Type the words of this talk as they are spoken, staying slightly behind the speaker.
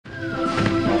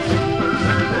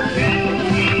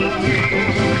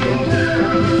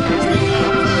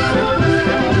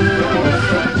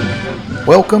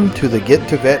Welcome to the Get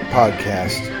to Vet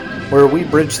podcast, where we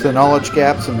bridge the knowledge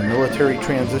gaps in the military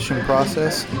transition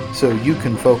process so you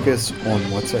can focus on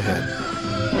what's ahead.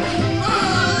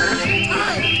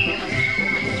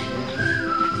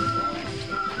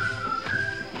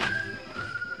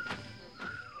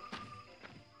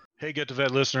 Hey, Get to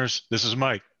Vet listeners, this is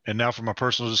Mike, and now for my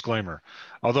personal disclaimer.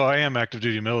 Although I am active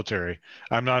duty military,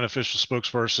 I'm not an official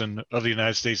spokesperson of the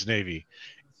United States Navy.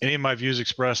 Any of my views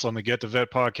expressed on the Get to Vet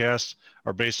podcast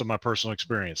are based on my personal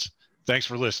experience. Thanks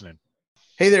for listening.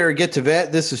 Hey there, Get to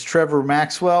Vet. This is Trevor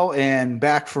Maxwell, and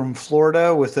back from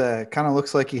Florida with a kind of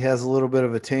looks like he has a little bit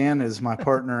of a tan, is my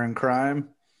partner in crime.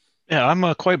 Yeah,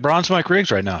 I'm quite Bronze Mike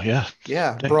Riggs right now.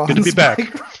 Yeah, Bronze good to be back.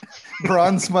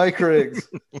 Bronze Mike Riggs.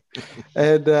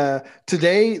 And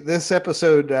today, this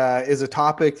episode is a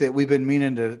topic that we've been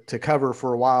meaning to cover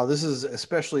for a while. This is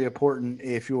especially important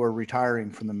if you are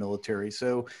retiring from the military.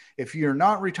 So if you're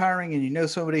not retiring and you know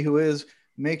somebody who is,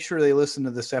 make sure they listen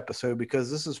to this episode,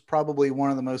 because this is probably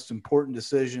one of the most important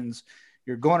decisions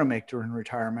you're going to make during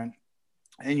retirement,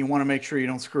 and you want to make sure you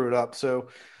don't screw it up. So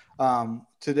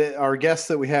today, our guest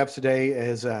that we have today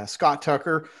is Scott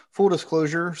Tucker. Full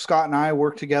disclosure, Scott and I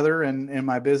work together in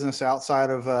my business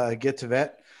outside of Get to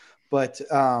Vet, but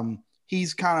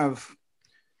he's kind of,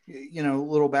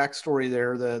 little backstory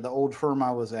there. The old firm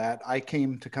I was at, I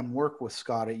came to come work with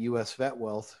Scott at US Vet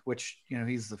Wealth, which,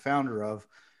 he's the founder of,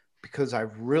 because I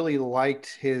really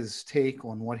liked his take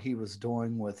on what he was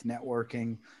doing with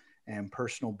networking and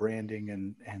personal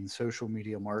branding and social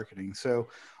media marketing. So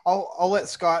I'll let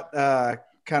Scott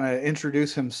kind of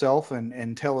introduce himself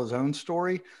and tell his own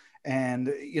story. And,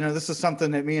 this is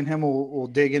something that me and him will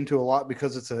dig into a lot,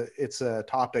 because it's a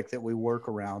topic that we work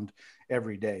around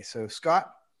every day. So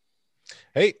Scott.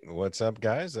 Hey, what's up,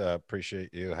 guys?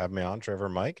 Appreciate you having me on, Trevor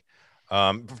and Mike.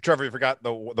 Trevor, you forgot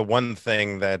the one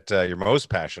thing that you're most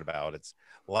passionate about. It's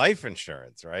life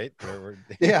insurance, right?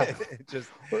 Yeah.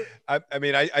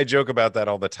 I joke about that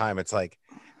all the time. It's like,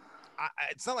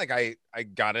 it's not like I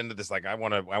got into this like I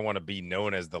want to be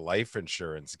known as the life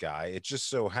insurance guy. It just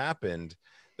so happened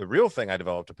the real thing I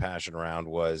developed a passion around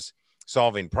was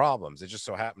solving problems. It just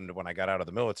so happened when I got out of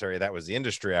the military, that was the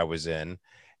industry I was in.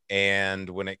 And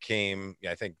when it came,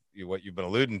 I think what you've been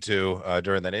alluding to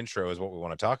during that intro is what we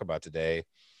want to talk about today.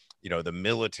 The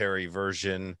military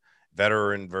version,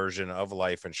 veteran version of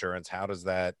life insurance. How does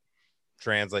that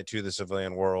translate to the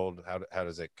civilian world? How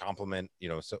does it complement,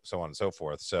 so on and so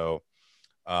forth. So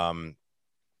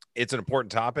it's an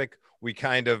important topic. We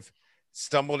kind of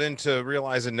stumbled into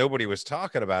realizing nobody was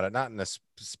talking about it, not in a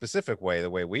specific way, the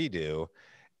way we do.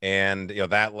 And,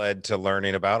 that led to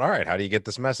learning about, all right, how do you get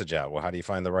this message out? Well, how do you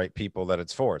find the right people that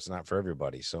it's for? It's not for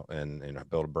everybody. So, and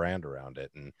build a brand around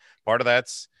it. And part of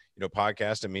that's,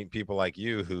 podcast and meet people like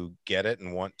you who get it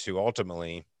and want to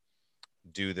ultimately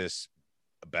do this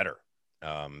better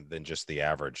than just the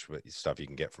average stuff you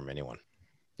can get from anyone.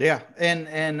 Yeah.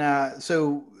 And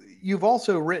so you've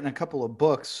also written a couple of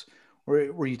books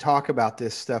where you talk about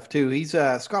this stuff too.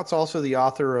 Scott's also the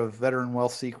author of Veteran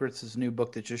Wealth Secrets, his new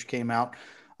book that just came out.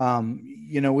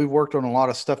 We've worked on a lot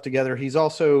of stuff together. He's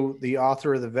also the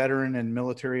author of the Veteran and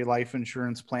Military Life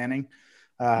Insurance Planning,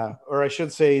 or I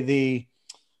should say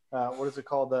what is it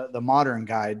called? The Modern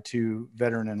Guide to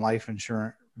Veteran and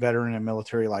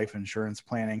Military Life Insurance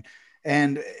Planning.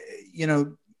 And,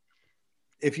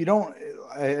 if you don't,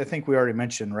 I think we already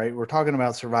mentioned, right? We're talking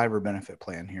about survivor benefit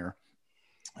plan here.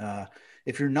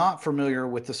 If you're not familiar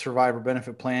with the survivor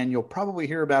benefit plan, you'll probably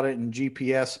hear about it in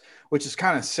GPS, which is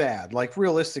kind of sad. Like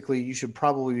realistically, you should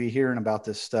probably be hearing about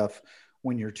this stuff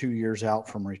when you're 2 years out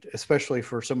from, especially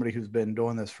for somebody who's been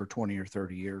doing this for 20 or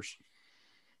 30 years.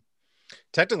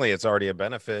 Technically, it's already a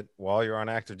benefit while you're on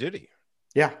active duty.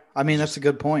 Yeah. I mean, that's a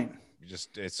good point.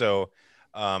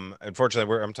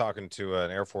 Unfortunately, I'm talking to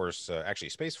an Air Force, actually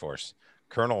Space Force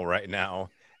colonel right now.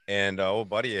 And old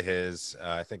buddy of his,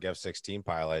 I think F-16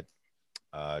 pilot,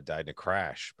 died in a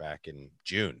crash back in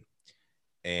June,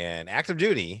 and active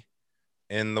duty,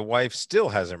 and the wife still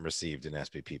hasn't received an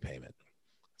SBP payment.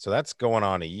 So that's going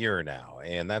on a year now,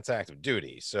 and that's active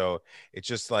duty. So it's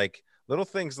just like little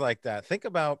things like that. Think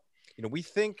about, we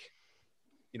think,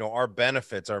 our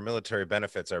benefits, our military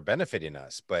benefits are benefiting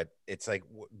us, but it's like,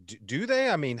 do they?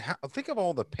 I mean, think of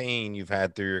all the pain you've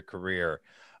had through your career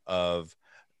of,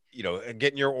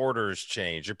 getting your orders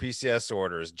changed, your PCS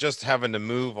orders, just having to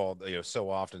move all, so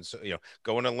often. So,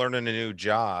 going and learning a new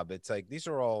job. It's like, these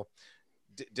are all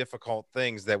difficult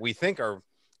things that we think are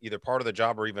either part of the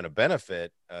job or even a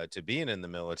benefit to being in the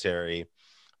military.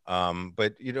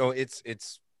 But,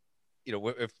 it's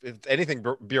if anything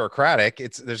bureaucratic,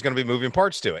 there's going to be moving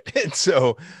parts to it. And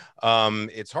so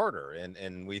it's harder.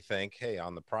 And we think, hey,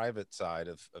 on the private side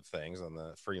of things, on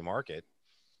the free market,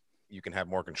 you can have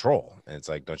more control. And it's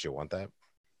like, don't you want that?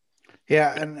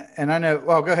 Yeah. And I know,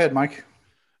 well, go ahead, Mike.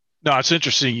 No, it's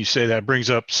interesting you say that. It brings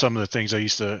up some of the things I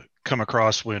used to come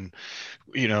across when,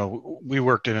 we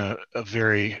worked in a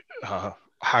very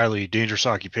highly dangerous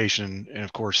occupation. And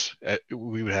of course,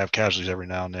 we would have casualties every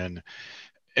now and then.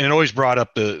 And it always brought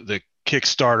up the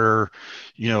Kickstarter.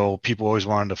 People always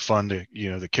wanted to fund the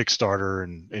Kickstarter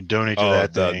and donate to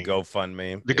that thing.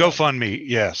 GoFundMe. The GoFundMe.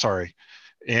 Yeah, sorry.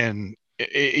 And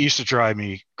it used to drive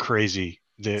me crazy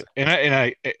that,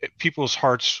 and people's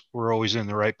hearts were always in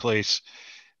the right place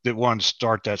that wanted to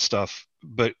start that stuff.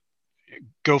 But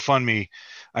GoFundMe,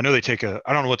 I know they take I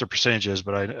don't know what their percentage is,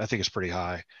 but I think it's pretty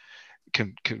high,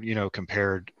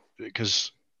 compared,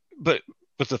 but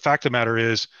the fact of the matter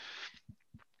is,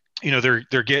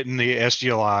 they're getting the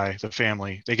SGLI, the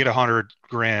family, they get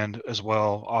 $100,000 as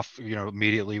well off,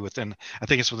 immediately I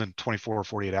think it's within 24 or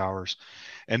 48 hours.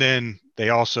 And then they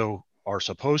also are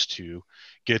supposed to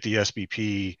get the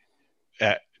SBP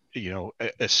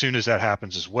as soon as that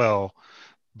happens as well.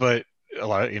 But a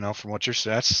lot, from what you're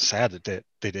saying, that's sad that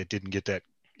they didn't get that.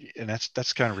 And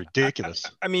that's kind of ridiculous.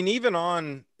 I mean, even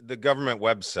on the government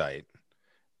website,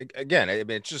 again, I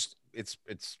mean,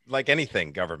 it's like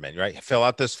anything government, right? Fill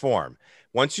out this form.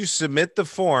 Once you submit the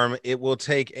form, it will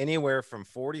take anywhere from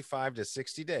 45 to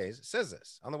 60 days. It says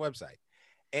this on the website.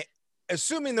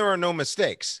 Assuming there are no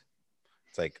mistakes.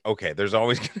 It's like, okay, there's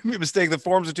always going to be a mistake. The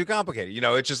forms are too complicated.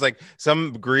 It's just like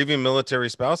some grieving military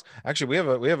spouse. Actually,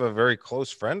 we have a very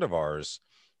close friend of ours,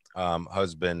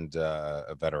 husband,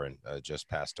 a veteran, just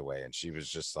passed away. And she was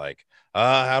just like,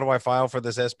 how do I file for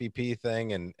this SBP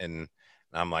thing? And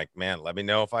I'm like, man, let me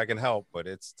know if I can help, but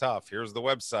it's tough. Here's the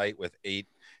website with 8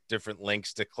 different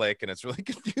links to click, and it's really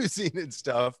confusing and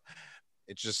stuff.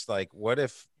 It's just like, what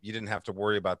if you didn't have to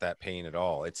worry about that pain at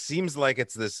all? It seems like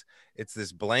it's this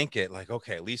blanket, like,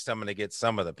 okay, at least I'm going to get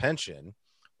some of the pension.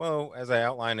 Well, as I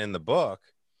outline in the book,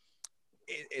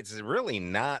 it's really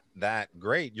not that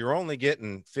great. You're only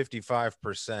getting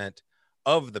 55%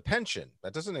 of the pension.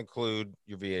 That doesn't include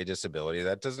your VA disability.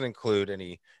 That doesn't include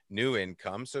any new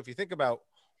income. So if you think about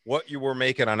what you were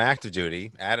making on active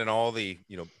duty, add in all the,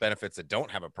 benefits that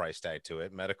don't have a price tag to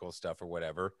it, medical stuff or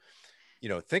whatever,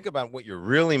 think about what you're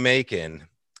really making,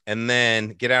 and then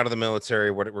get out of the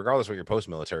military, regardless what your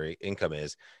post-military income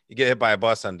is. You get hit by a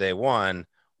bus on day one.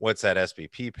 What's that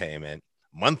SBP payment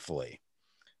monthly?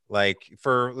 Like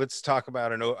let's talk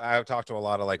about I've talked to a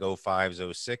lot of like 05s,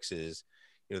 06s.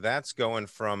 That's going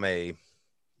from a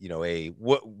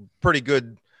pretty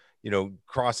good,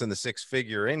 crossing the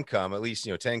 6-figure income, at least,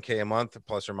 $10K a month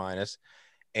plus or minus,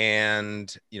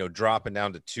 and, dropping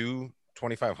down to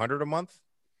 $2,500 a month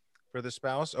for the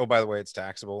spouse. Oh, by the way, it's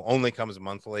taxable, only comes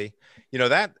monthly.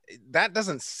 That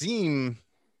doesn't seem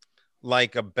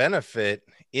like a benefit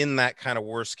in that kind of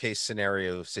worst case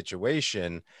scenario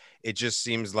situation. It just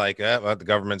seems like the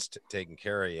government's taking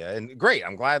care of you, and great.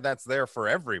 I'm glad that's there for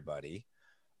everybody.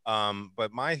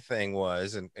 But my thing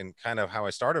was, and kind of how I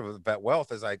started with Vet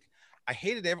Wealth, is I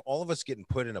hated all of us getting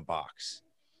put in a box.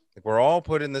 Like, we're all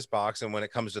put in this box. And when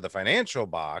it comes to the financial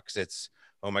box, it's,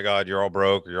 oh my God, you're all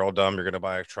broke, or you're all dumb, you're going to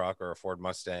buy a truck or a Ford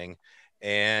Mustang.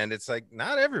 And it's like,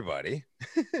 not everybody,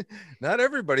 not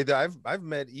everybody. I've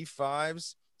met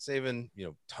E5s saving,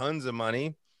 tons of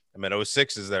money. I met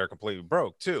 06s that are completely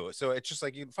broke too. So it's just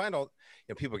like, you can find all,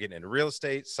 people getting into real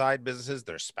estate, side businesses,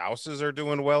 their spouses are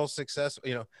doing well,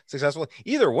 successfully.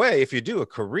 Either way, if you do a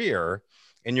career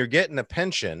and you're getting a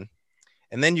pension,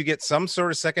 and then you get some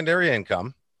sort of secondary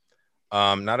income,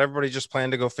 not everybody just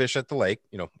plan to go fish at the lake.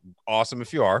 Awesome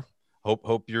if you are.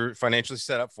 Hope you're financially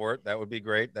set up for it. That would be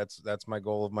great. That's my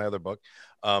goal of my other book.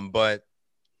 But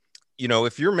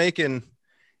if you're making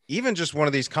even just one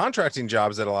of these contracting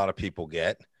jobs that a lot of people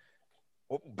get,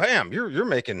 well, bam, you're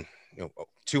making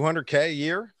 $200K a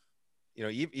year.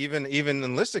 Even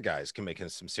enlisted guys can make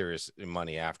some serious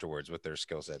money afterwards with their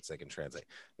skill sets they can translate.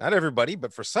 Not everybody,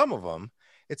 but for some of them,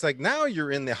 it's like, now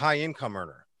you're in the high income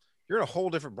earner. You're in a whole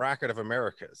different bracket of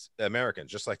Americans,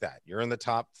 just like that. You're in the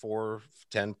top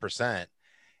 10%.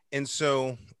 And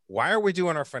so why are we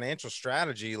doing our financial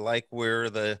strategy like we're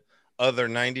the other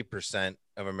 90%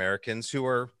 of Americans who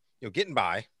are, getting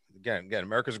by? Again,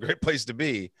 America's a great place to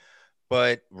be,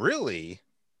 but really,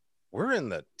 we're in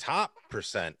the top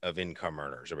percent of income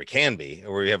earners, or we can be,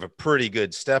 or we have a pretty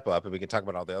good step up, and we can talk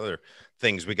about all the other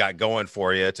things we got going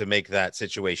for you to make that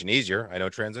situation easier. I know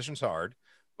transition's hard,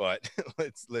 but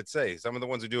let's say some of the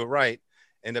ones who do it right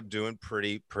end up doing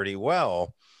pretty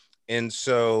well. And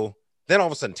so Then all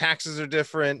of a sudden taxes are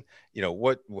different.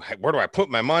 Where do I put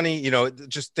my money?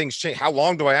 Just things change. How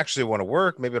long do I actually want to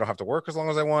work? Maybe I don't have to work as long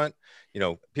as I want.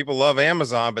 People love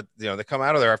Amazon, but they come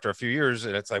out of there after a few years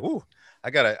and it's like, ooh, I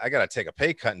gotta take a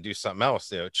pay cut and do something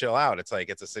else, chill out. It's like,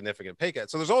 it's a significant pay cut.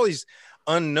 So there's all these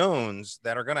unknowns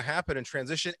that are going to happen in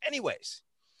transition anyways.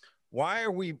 Why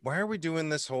are we doing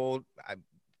this whole,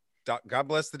 God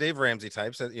bless the Dave Ramsey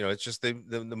types. It's just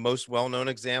the most well-known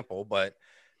example, but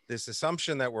this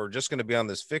assumption that we're just going to be on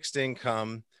this fixed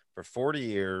income for 40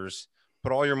 years,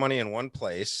 put all your money in one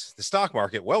place, the stock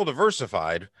market, well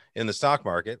diversified in the stock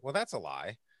market. Well, that's a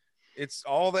lie. It's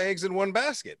all the eggs in one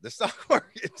basket, the stock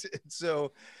market.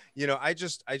 So, I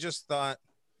just thought,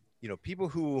 people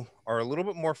who are a little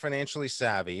bit more financially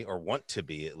savvy, or want to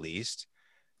be at least,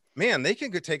 man, they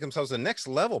can take themselves to the next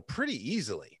level pretty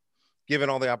easily, given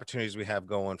all the opportunities we have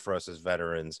going for us as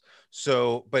veterans.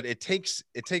 So, but it takes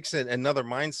another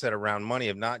mindset around money,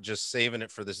 of not just saving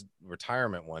it for this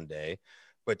retirement one day,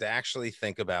 but to actually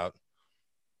think about,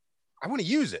 I want to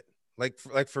use it.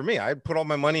 Like for me, I put all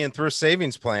my money in through a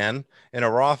savings plan in a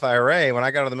Roth IRA. When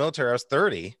I got out of the military, I was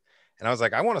 30. And I was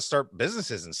like, I want to start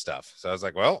businesses and stuff. So I was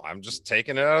like, well, I'm just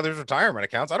taking it out of those retirement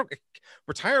accounts.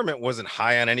 Retirement wasn't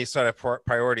high on any sort of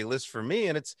priority list for me.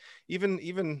 And it's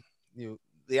even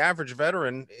the average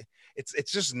veteran,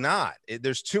 it's just not.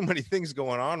 There's too many things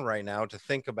going on right now to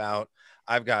think about.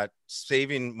 I've got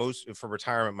saving most for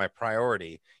retirement my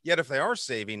priority. Yet if they are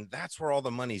saving, that's where all the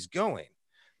money's going.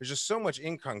 There's just so much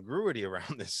incongruity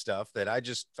around this stuff that I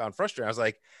just found frustrating. I was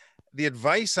like, the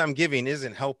advice I'm giving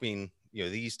isn't helping,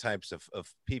 these types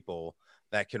of people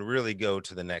that can really go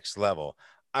to the next level.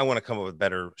 I want to come up with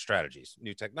better strategies,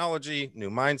 new technology, new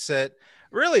mindset.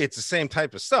 Really, it's the same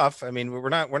type of stuff. I mean, we're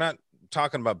not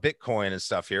talking about Bitcoin and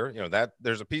stuff here, that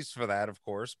there's a piece for that, of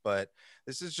course, but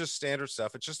this is just standard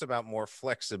stuff. It's just about more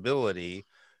flexibility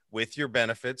with your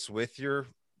benefits, with your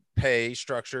pay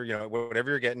structure,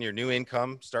 whatever you're getting, your new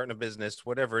income, starting a business,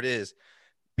 whatever it is,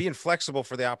 being flexible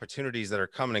for the opportunities that are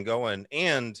coming and going.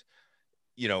 And,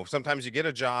 sometimes you get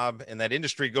a job and that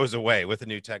industry goes away with a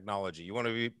new technology. You want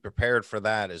to be prepared for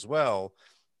that as well.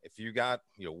 If you got,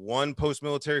 one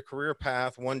post-military career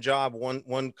path, one job,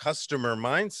 one customer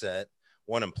mindset,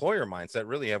 one employer mindset,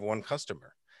 really have one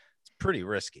customer. It's pretty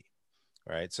risky,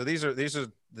 right? So these are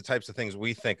the types of things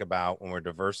we think about when we're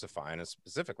diversifying, and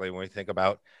specifically when we think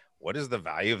about what is the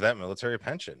value of that military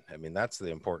pension. I mean, that's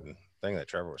the important thing that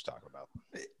Trevor was talking about.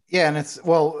 Yeah, and it's,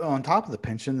 well, on top of the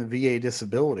pension, the VA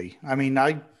disability. I mean,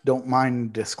 I don't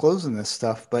mind disclosing this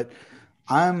stuff, but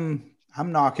I'm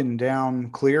knocking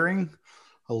down clearing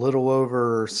a little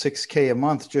over $6,000 a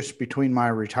month just between my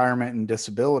retirement and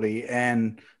disability,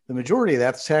 and the majority of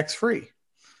that's tax free.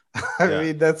 I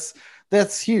mean, that's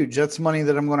huge. That's money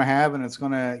that I'm going to have, and it's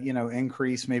going to,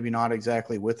 increase, maybe not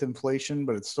exactly with inflation,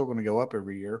 but it's still going to go up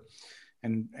every year,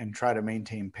 and try to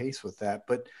maintain pace with that.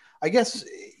 But I guess,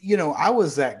 I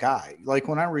was that guy. Like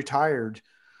when I retired,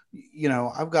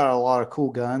 I've got a lot of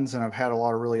cool guns, and I've had a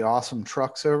lot of really awesome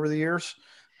trucks over the years.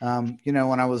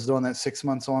 When I was doing that 6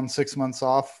 months on, 6 months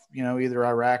off, either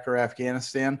Iraq or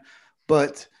Afghanistan.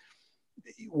 But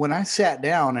when I sat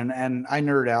down and I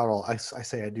nerd out, I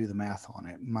say I do the math on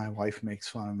it. My wife makes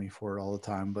fun of me for it all the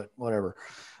time, but whatever.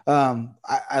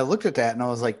 I looked at that and I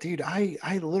was like, dude,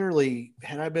 I literally,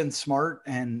 had I been smart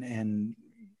and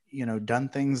done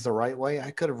things the right way,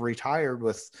 I could have retired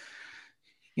with,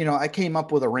 I came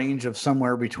up with a range of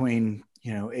somewhere between,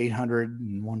 $800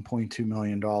 and $1.2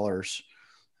 million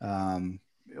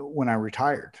when I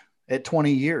retired at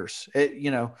 20 years,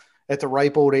 at the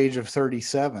ripe old age of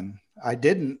 37. I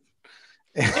didn't.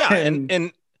 Yeah.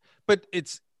 But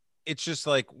it's just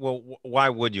like, well, why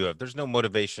would you have? There's no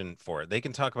motivation for it. They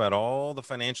can talk about all the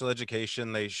financial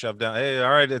education they shove down. Hey,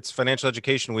 all right, it's financial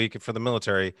education week for the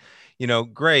military,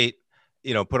 great,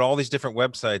 put all these different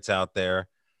websites out there,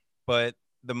 but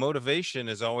the motivation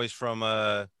is always from,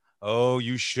 oh,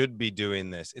 you should be doing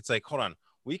this. It's like, hold on,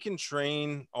 we can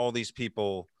train all these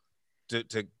people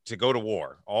to go to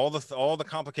war, all the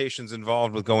complications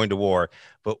involved with going to war,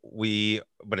 but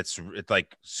it's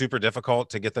like super difficult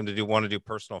to get them to want to do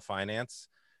personal finance,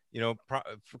 so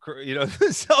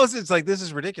it's like, this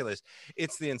is ridiculous.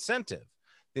 It's the incentive.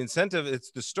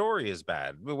 It's the story is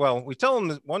bad. Well, we tell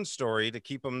them one story to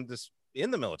keep them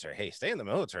in the military. Hey, stay in the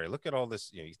military. Look at all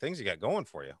this, things you got going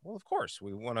for you. Well, of course,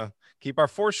 we want to keep our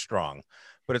force strong,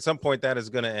 but at some point that is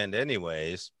going to end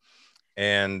anyways.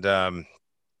 And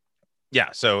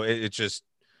yeah, so it's just,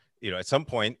 at some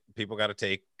point people got to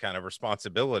take kind of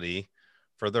responsibility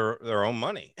for their own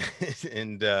money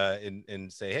and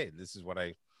say, hey, this is what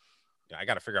I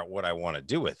got to figure out what I want to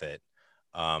do with it.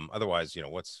 Otherwise,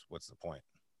 what's the point?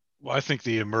 Well, I think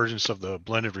the emergence of the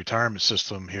blended retirement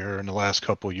system here in the last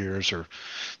couple of years, or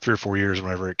 3 or 4 years,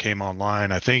 whenever it came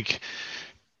online, I think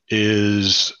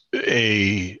is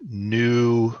a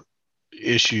new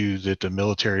issue that the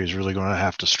military is really going to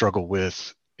have to struggle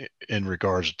with in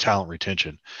regards to talent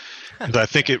retention. Because I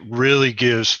think it really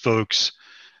gives folks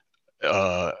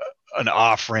uh, an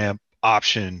off ramp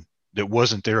option that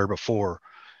wasn't there before.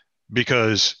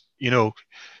 Because,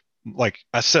 like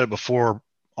I said before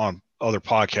on other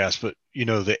podcasts, but,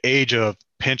 the age of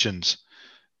pensions,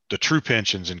 the true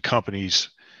pensions in companies,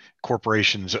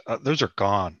 corporations, those are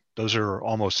gone. Those are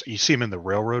almost, you see them in the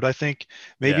railroad, I think,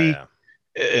 maybe. Yeah,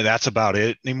 And that's about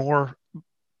it anymore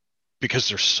because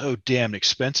they're so damn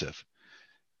expensive.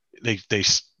 They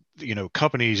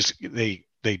companies, they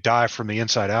die from the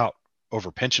inside out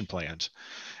over pension plans.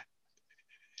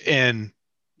 And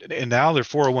now they're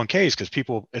 401ks because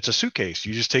people, it's a suitcase.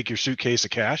 You just take your suitcase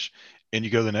of cash and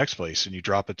you go to the next place and you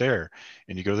drop it there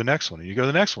and you go to the next one and you go to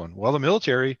the next one. Well, the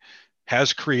military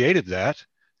has created that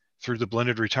through the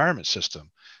blended retirement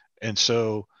system. And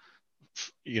so,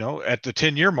 at the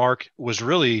 10-year mark was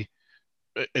really,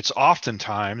 it's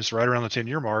oftentimes right around the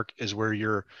 10-year mark is where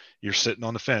you're sitting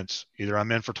on the fence. Either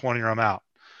I'm in for 20 or I'm out.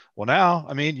 Well, now,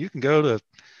 I mean, you can go to,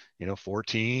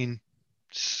 14,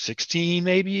 16,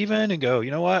 maybe even, and go,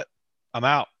 you know what? I'm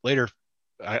out later.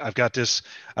 I've got this.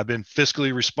 I've been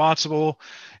fiscally responsible.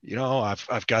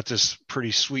 I've got this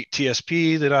pretty sweet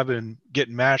TSP that I've been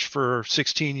getting matched for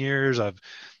 16 years. I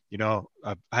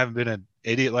haven't been an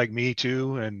idiot like me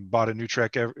too, and bought a new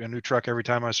truck every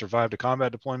time I survived a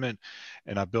combat deployment,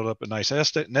 and I built up a nice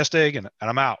nest egg, and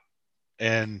I'm out.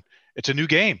 And it's a new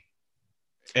game.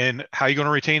 And how are you going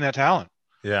to retain that talent?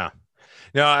 Yeah.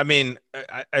 No, I mean,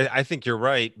 I think you're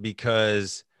right,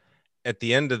 because at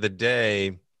the end of the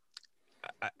day,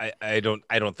 I don't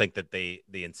think that the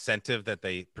incentive that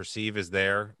they perceive is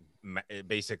there.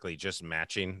 Basically just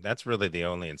matching. That's really the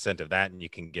only incentive, that, and you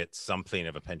can get something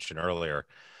of a pension earlier.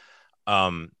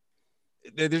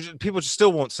 People just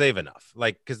still won't save enough,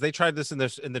 because they tried this in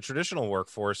the traditional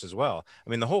workforce as well. I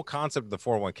mean, the whole concept of the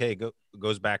 401k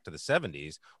goes back to the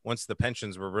 70s. Once the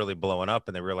pensions were really blowing up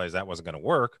and they realized that wasn't going to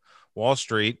work, Wall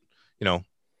Street,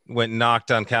 went and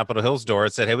knocked on Capitol Hill's door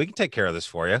and said, hey, we can take care of this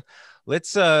for you.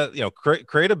 Let's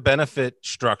create a benefit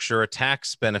structure, a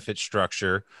tax benefit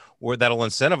structure where that'll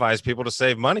incentivize people to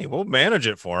save money. We'll manage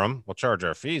it for them. We'll charge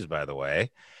our fees, by the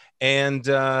way. And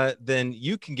then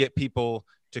you can get people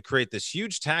to create this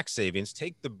huge tax savings,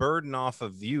 take the burden off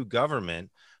of you,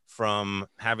 government, from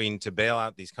having to bail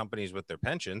out these companies with their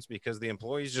pensions, because the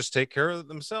employees just take care of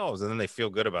themselves and then they feel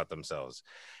good about themselves.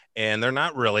 And they're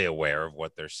not really aware of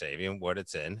what they're saving, what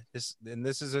it's in. And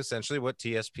this is essentially what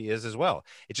TSP is as well.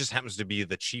 It just happens to be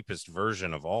the cheapest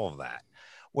version of all of that.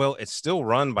 Well, it's still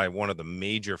run by one of the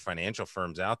major financial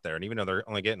firms out there. And even though they're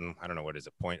only getting, I don't know, what is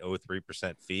it,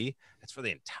 0.03% fee? That's for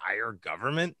the entire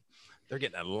government. They're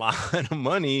getting a lot of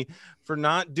money for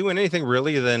not doing anything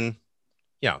really than,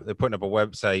 they're putting up a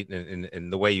website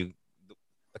and the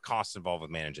costs involved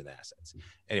with managing the assets.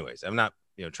 Anyways, I'm not,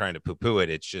 trying to poo-poo it.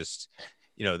 It's just,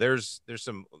 there's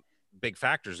some big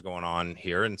factors going on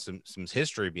here and some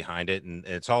history behind it. And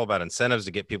it's all about incentives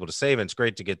to get people to save. And it's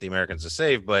great to get the Americans to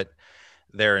save, but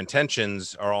their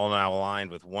intentions are all now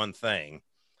aligned with one thing.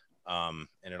 And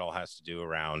it all has to do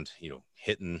around,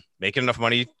 making enough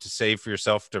money to save for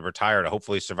yourself to retire, to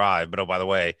hopefully survive. But, oh, by the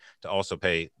way, to also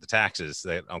pay the taxes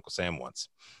that Uncle Sam wants.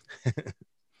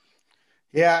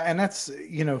 Yeah. And that's,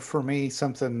 for me,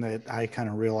 something that I kind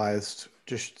of realized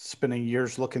just spending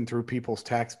years looking through people's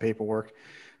tax paperwork.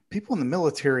 People in the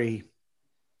military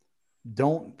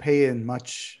don't pay as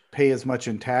much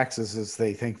in taxes as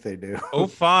they think they do.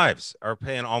 05s are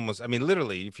paying almost,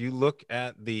 literally, if you look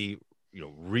at the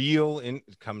real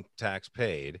income tax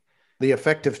paid, the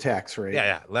effective tax rate,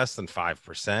 less than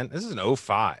 5%. This is an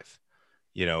 05,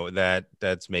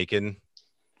 that's making,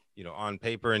 on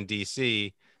paper in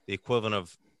DC, the equivalent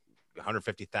of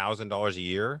 $150,000 a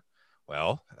year.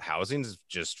 Well, housing is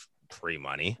just free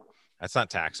money. That's not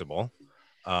taxable.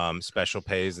 Special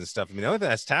pays and stuff. The only thing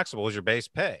that's taxable is your base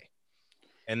pay.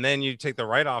 And then you take the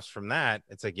write-offs from that.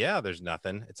 It's like, there's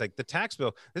nothing. It's like the tax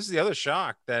bill. This is the other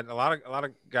shock, that a lot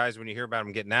of guys, when you hear about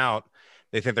them getting out,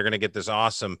 they think they're going to get this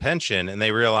awesome pension, and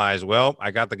they realize, well,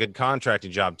 I got the good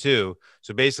contracting job too.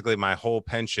 So basically my whole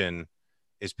pension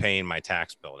is paying my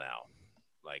tax bill now.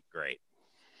 Like, great.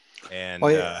 And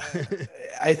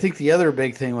I think the other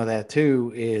big thing with that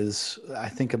too is, I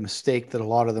think, a mistake that a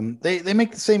lot of them, they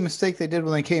make the same mistake they did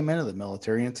when they came into the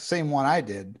military. And it's the same one I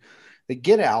did. They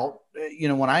get out,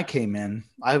 when I came in,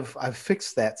 I've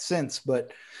fixed that since,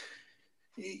 but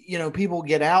people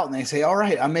get out and they say, all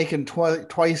right, I'm making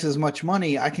twice as much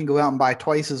money. I can go out and buy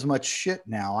twice as much shit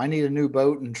now. I need a new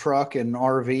boat and truck and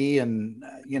RV and,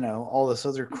 all this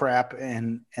other crap.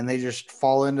 And they just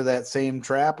fall into that same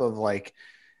trap of like,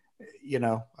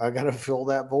 I got to fill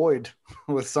that void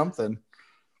with something.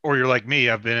 Or you're like me.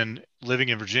 I've been living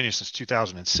in Virginia since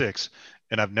 2006,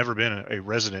 and I've never been a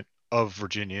resident of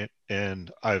Virginia.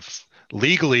 And I've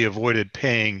legally avoided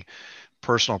paying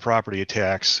personal property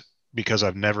tax because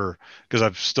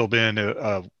I've still been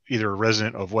either a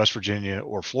resident of West Virginia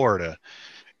or Florida.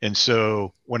 And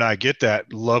so when I get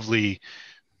that lovely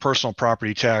personal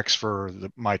property tax for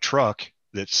my truck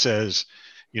that says,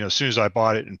 as soon as I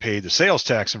bought it and paid the sales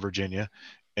tax in Virginia,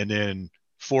 and then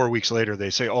 4 weeks later they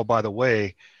say, oh, by the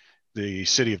way, the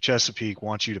city of Chesapeake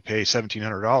wants you to pay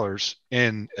 $1,700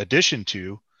 in addition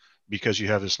to, because you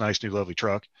have this nice new lovely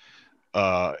truck.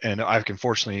 And I can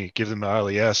fortunately give them the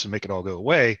ILES and make it all go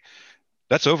away.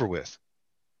 That's over with.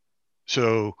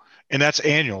 So, and that's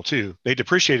annual too. They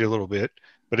depreciate a little bit,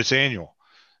 but it's annual.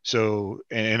 So,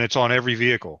 and it's on every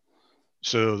vehicle.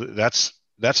 So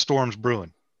that storm's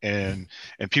brewing, and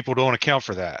people don't account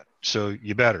for that. So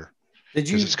you better,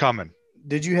 because it's coming.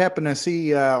 Did you happen to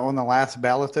see on the last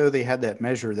ballot though, they had that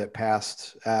measure that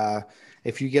passed,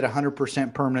 if you get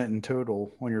 100% permanent in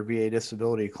total on your VA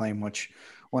disability claim, which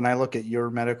when I look at your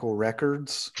medical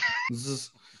records,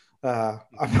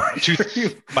 I'm sure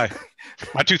my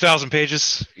 2,000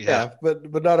 pages. Yeah,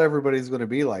 but not everybody's going to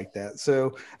be like that.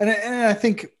 So, and I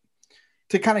think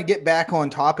to kind of get back on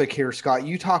topic here, Scott,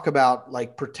 you talk about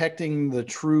like protecting the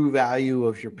true value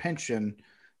of your pension.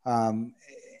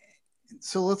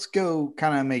 So let's go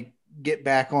kind of get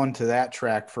back onto that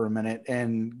track for a minute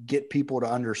and get people to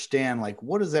understand, like,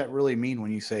 what does that really mean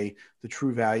when you say the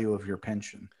true value of your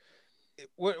pension?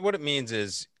 What it means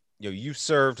is, you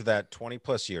served that 20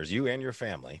 plus years, you and your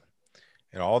family,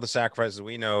 and all the sacrifices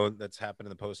we know that's happened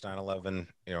in the post 9/11,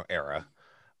 era.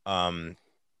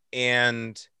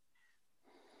 And,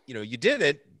 you did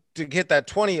it to get that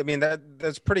 20. I mean,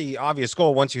 that's pretty obvious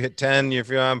goal. Once you hit 10,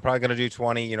 I'm probably going to do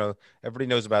 20, everybody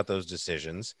knows about those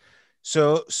decisions.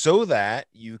 So that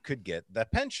you could get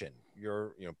that pension,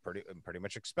 you're, pretty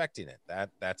much expecting it.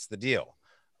 That's the deal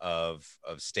of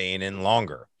staying in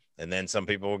longer. And then some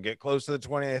people will get close to the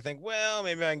 20. I think, well,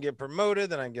 maybe I can get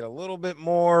promoted, then I can get a little bit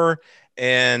more.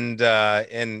 And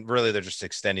really they're just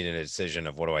extending a decision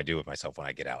of what do I do with myself when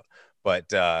I get out. But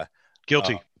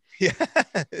guilty. Yeah.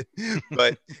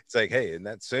 But it's like, hey, in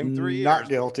that same 3 years. Not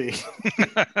guilty.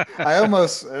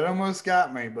 it almost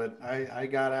got me, but I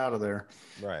got out of there.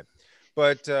 Right.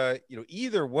 But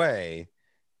either way,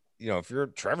 if you're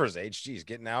Trevor's age, geez,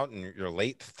 getting out in your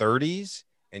late 30s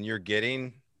and you're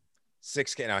getting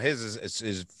 $6,000. Now his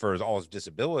is for all his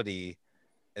disability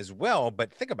as well,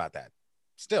 but think about that.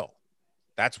 Still,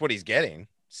 that's what he's getting,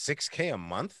 $6,000 a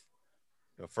month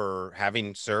for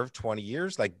having served 20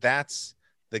 years. Like, that's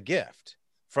the gift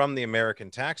from the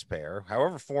American taxpayer,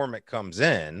 however form it comes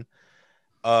in,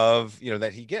 of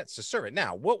that he gets to serve it.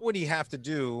 Now, what would he have to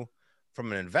do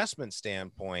from an investment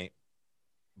standpoint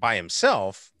by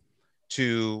himself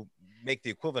to make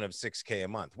the equivalent of $6,000 a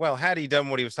month? Well, had he done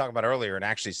what he was talking about earlier and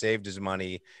actually saved his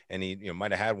money, and he might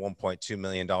have had $1.2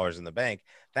 million in the bank,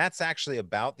 that's actually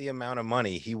about the amount of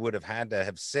money he would have had to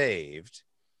have saved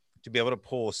to be able to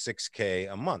pull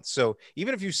 $6,000 a month. So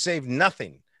even if you save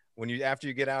nothing after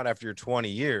you get out after your 20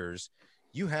 years,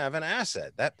 you have an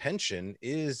asset. That pension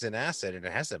is an asset, and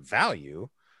it has a value,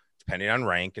 depending on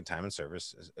rank and time and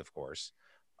service, of course,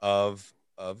 of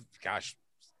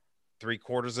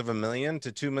 $750,000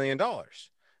 to $2 million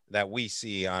that we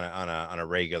see on a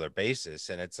regular basis.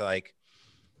 And it's like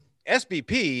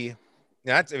SBP,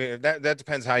 that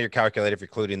depends how you're calculated, if you're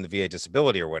including the VA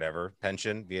disability or whatever,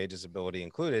 pension, VA disability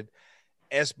included.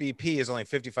 SBP is only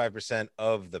 55%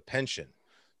 of the pension.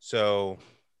 So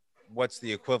what's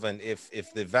the equivalent?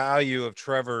 If the value of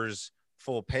Trevor's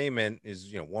full payment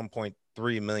is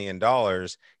 $1.3 million,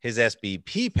 his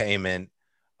SBP payment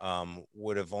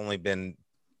would have only been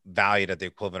valued at the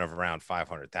equivalent of around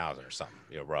 500,000 or something,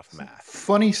 rough math.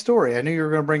 Funny story. I knew you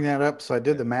were going to bring that up, so I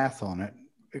did the math on it,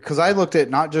 because I looked at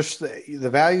not just the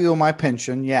value of my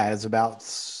pension. Yeah, is about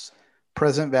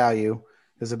present value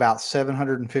is about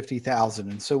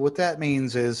 750,000. And so what that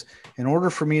means is, in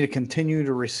order for me to continue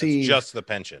to receive just the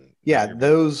pension,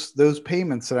 those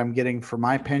payments that I'm getting for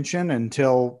my pension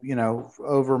until,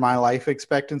 over my life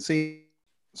expectancy.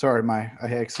 Sorry, I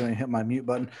accidentally hit my mute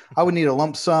button. I would need a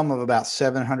lump sum of about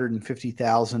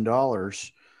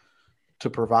 $750,000 to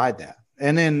provide that.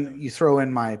 And then you throw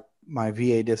in my my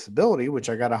VA disability, which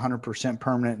I got 100%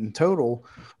 permanent in total,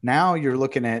 now you're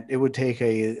looking at, it would take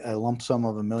a lump sum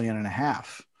of $1.5 million.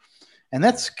 And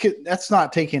that's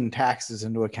not taking taxes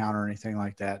into account or anything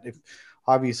like that.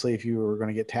 If you were going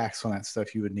to get taxed on that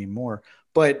stuff, you would need more.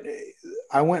 But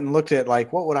I went and looked at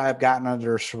like, what would I have gotten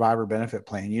under a survivor benefit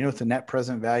plan? You know what the net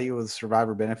present value of the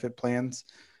survivor benefit plans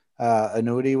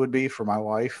annuity would be for my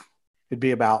wife? It'd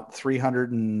be about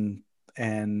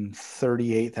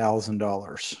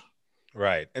 $338,000.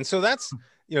 Right. And so that's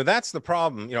the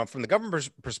problem, from the government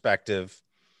perspective.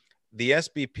 The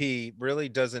SBP really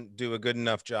doesn't do a good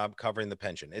enough job covering the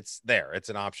pension. It's there, it's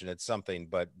an option, it's something,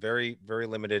 but very, very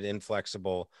limited,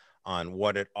 inflexible on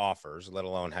what it offers, let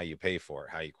alone how you pay for it,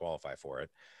 how you qualify for it.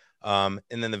 And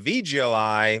then the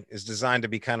VGLI is designed to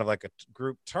be kind of like a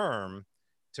group term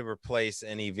to replace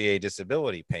any VA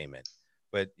disability payment.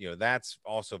 But, that's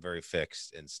also very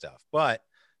fixed and stuff. But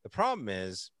the problem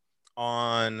is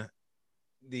on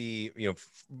the,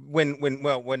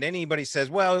 when anybody says,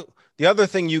 well, the other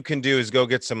thing you can do is go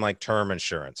get some like term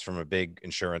insurance from a big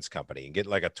insurance company and get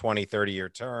like a 20, 30-year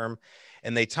term.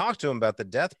 And they talk to them about the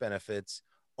death benefits,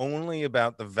 only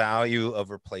about the value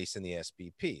of replacing the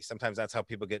SBP. Sometimes that's how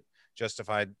people get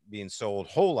justified being sold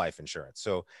whole life insurance.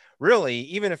 So really,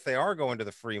 even if they are going to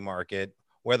the free market,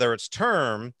 whether it's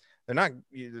term,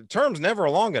 the term's never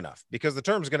long enough because the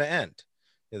term's going to end.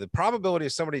 The probability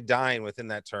of somebody dying within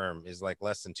that term is like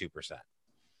less than 2%.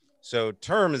 So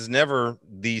term is never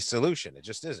the solution. It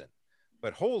just isn't.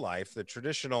 But whole life, the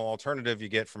traditional alternative you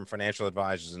get from financial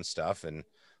advisors and stuff, and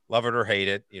love it or hate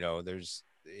it,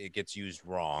 it gets used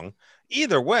wrong.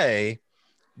 Either way,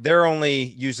 they're only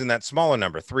using that smaller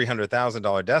number,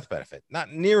 $300,000 death benefit.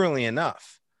 Not nearly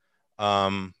enough.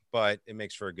 But it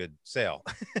makes for a good sale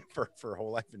for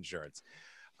whole life insurance.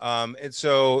 And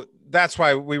so that's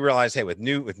why we realized, hey, with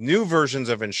new versions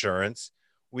of insurance,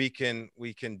 we can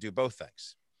do both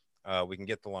things. We can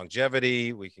get the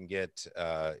longevity, we can get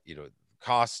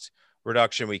cost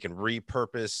reduction, we can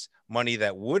repurpose money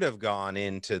that would have gone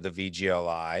into the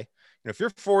VGLI. If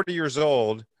you're 40 years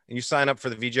old and you sign up for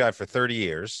the VGI for 30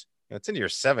 years, it's into your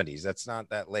 70s. That's not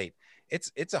that late. It's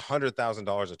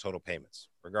 $100,000 of total payments,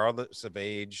 regardless of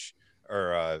age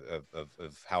or of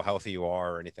how healthy you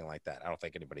are or anything like that. I don't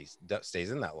think anybody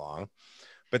stays in that long.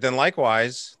 But then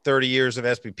likewise, 30 years of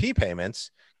SBP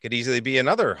payments could easily be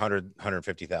another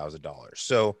 $150,000.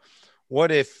 So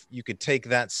what if you could take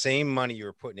that same money you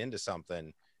were putting into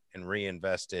something and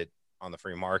reinvest it on the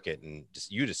free market, and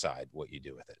just you decide what you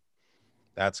do with it?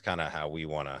 That's kind of how we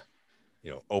want to,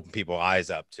 open people's eyes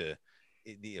up to,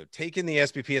 taking the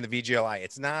SBP and the VGLI.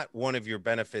 It's not one of your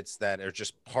benefits that are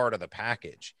just part of the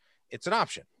package. It's an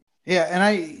option. Yeah. And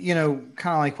I,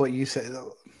 kind of like what you said,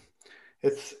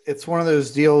 it's one of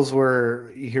those deals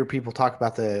where you hear people talk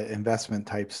about the investment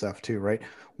type stuff too, right?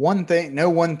 No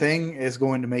one thing is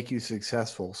going to make you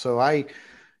successful. So I,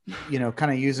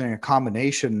 kind of using a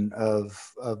combination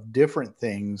of different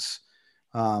things,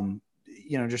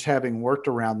 just having worked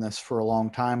around this for a long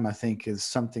time, I think is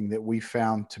something that we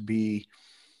found to be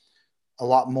a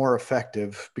lot more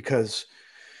effective because,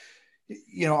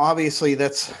 obviously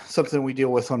that's something we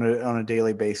deal with on a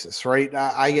daily basis, right?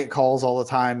 I get calls all the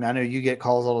time. I know you get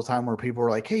calls all the time where people are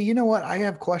like, hey, you know what? I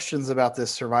have questions about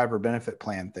this survivor benefit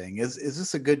plan thing. Is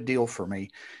this a good deal for me?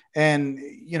 And,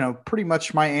 pretty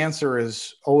much my answer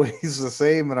is always the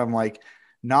same. And I'm like,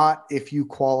 not if you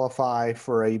qualify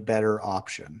for a better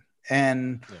option.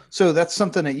 And so that's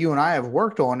something that you and I have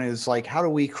worked on, is like, how do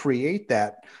we create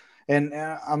that? And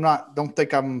don't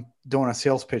think I'm doing a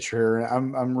sales pitch here.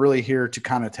 I'm really here to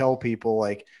kind of tell people,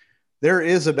 like, there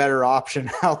is a better option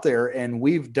out there. And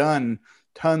we've done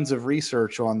tons of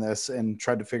research on this and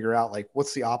tried to figure out, like,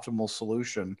 what's the optimal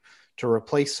solution to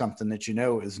replace something that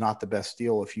is not the best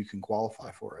deal if you can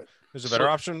qualify for it. There's a better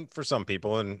option for some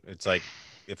people. And it's like,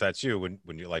 if that's you, wouldn't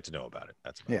you like to know about it?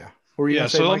 That's yeah.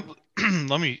 So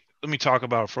let me talk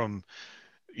about from,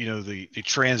 the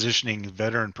transitioning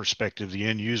veteran perspective, the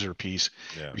end user piece,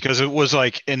 because it was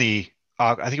like I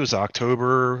think it was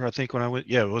October, when I went,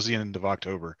 it was the end of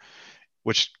October,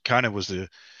 which kind of was the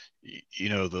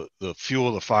fuel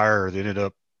of the fire that ended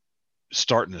up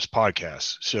starting this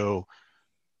podcast. So,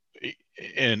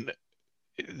 and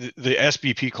the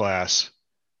SBP class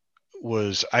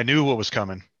I knew what was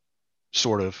coming,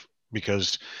 sort of,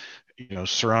 because,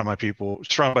 surrounded by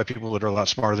people that are a lot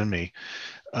smarter than me,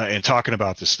 and talking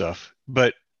about this stuff.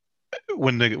 But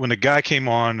when the guy came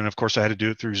on, and of course I had to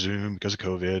do it through Zoom because of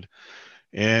COVID,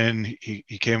 and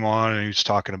he came on and he was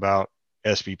talking about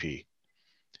SBP,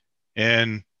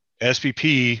 and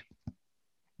SBP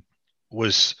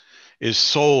is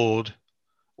sold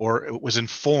or it was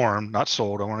informed, not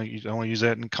sold. I want to use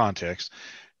that in context.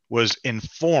 Was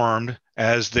informed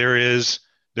as there is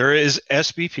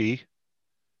SBP,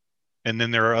 and then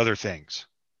there are other things.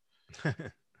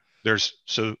 There's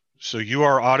so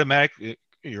you're automatically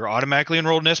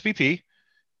enrolled in SBP.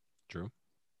 True.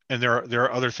 And there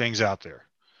are other things out there,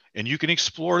 and you can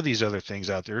explore these other things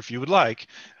out there if you would like,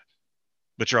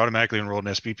 but you're automatically enrolled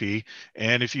in SBP.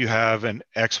 And if you have an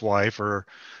ex-wife or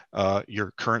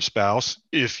your current spouse,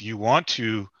 if you want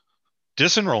to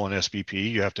disenroll in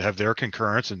SBP, you have to have their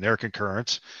concurrence and their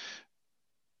concurrence.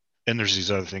 And there's these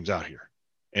other things out here.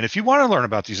 And if you want to learn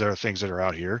about these other things that are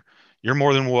out here, you're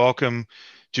more than welcome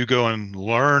to go and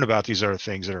learn about these other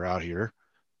things that are out here.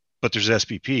 But there's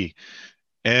SBP.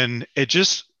 And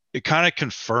it kind of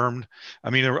confirmed.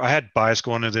 I mean, I had bias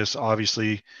going into this,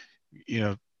 obviously,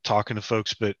 talking to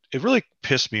folks, but it really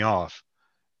pissed me off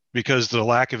because the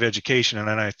lack of education. And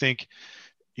I think,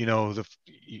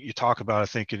 you talk about, I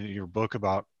think in your book,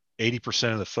 about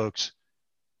 80% of the folks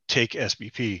take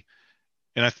SBP.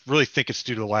 And I really think it's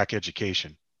due to lack of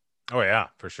education. Oh yeah,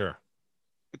 for sure.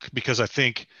 Because I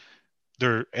think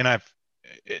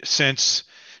since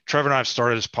Trevor and I have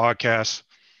started this podcast,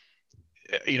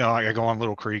 I go on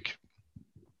Little Creek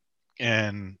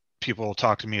and people will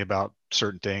talk to me about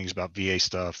certain things, about VA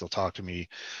stuff. They'll talk to me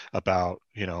about,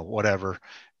 whatever.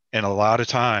 And a lot of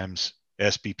times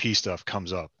SBP stuff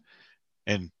comes up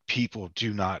and people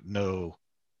do not know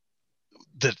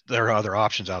that there are other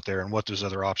options out there and what those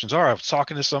other options are. I was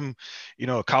talking to some,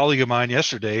 a colleague of mine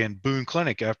yesterday in Boone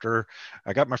Clinic after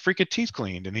I got my freaking teeth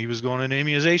cleaned, and he was going into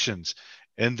immunizations,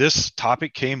 and this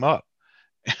topic came up.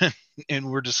 And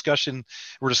we're discussing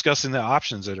the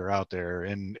options that are out there,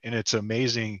 and it's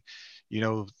amazing,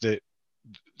 that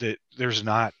there's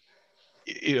not,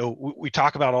 we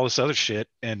talk about all this other shit,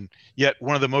 and yet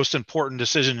one of the most important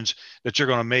decisions that you're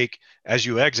going to make as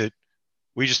you exit,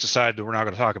 we just decided that we're not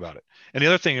going to talk about it. And the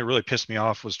other thing that really pissed me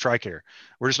off was TRICARE.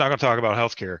 We're just not going to talk about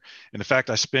healthcare. And the fact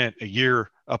I spent a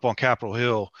year up on Capitol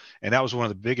Hill, and that was one of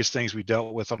the biggest things we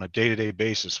dealt with on a day-to-day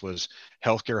basis was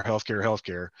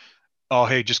healthcare. Oh,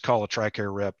 hey, just call a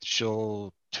TRICARE rep.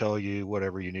 She'll tell you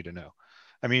whatever you need to know.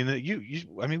 I mean,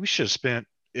 we should have spent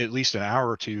at least an hour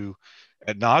or two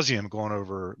ad nauseum going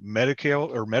over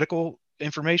medical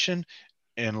information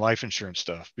and life insurance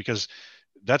stuff, because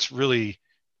that's really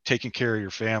taking care of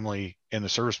your family and the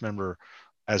service member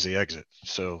as they exit.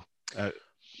 So,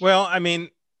 well, I mean,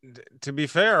 to be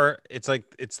fair, it's like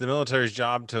it's the military's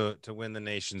job to win the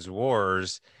nation's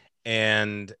wars,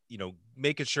 and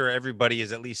making sure everybody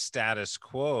is at least status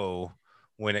quo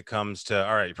when it comes to,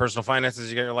 all right, your personal finances,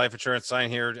 you got your life insurance,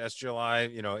 sign here, SGLI,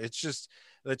 it's just,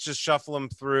 let's just shuffle them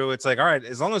through. It's like, all right,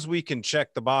 as long as we can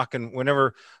check the box, and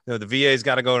whenever the VA's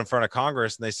got to go in front of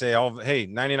Congress and they say, oh, hey,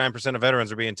 99% of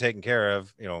veterans are being taken care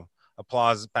of,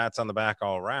 applause, pats on the back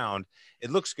all around.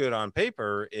 It looks good on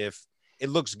paper. If it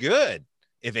looks good,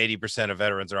 if 80% of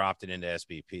veterans are opted into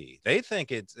SBP, they think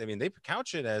they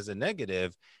couch it as a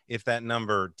negative if that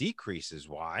number decreases.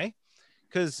 Why?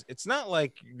 Because it's not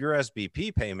like your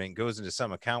SBP payment goes into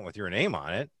some account with your name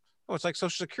on it. Oh, it's like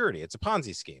Social Security. It's a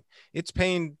Ponzi scheme. It's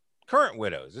paying current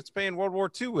widows. It's paying World War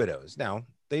II widows. Now,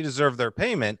 they deserve their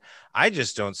payment. I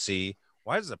just don't see,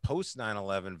 why does a post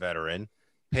 9/11 veteran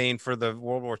paying for the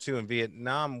World War II and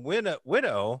Vietnam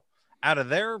widow out of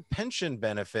their pension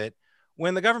benefit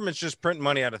when the government's just printing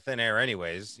money out of thin air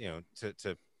anyways,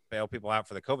 to bail people out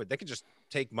for the COVID? They could just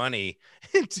take money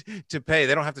to pay.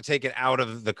 They don't have to take it out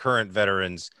of the current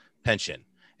veterans' pension.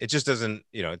 It just doesn't,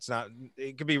 it's not,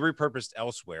 it could be repurposed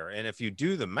elsewhere. And if you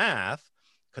do the math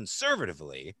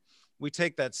conservatively, we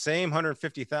take that same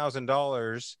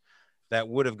 $150,000 that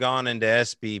would have gone into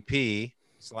SBP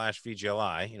 /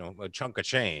 VGLI, a chunk of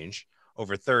change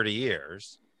over 30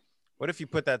 years. What if you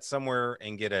put that somewhere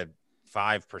and get a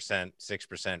 5%,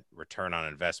 6% return on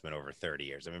investment over 30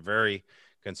 years? I mean, very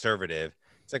conservative.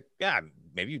 It's like, yeah,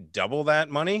 maybe you double that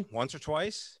money once or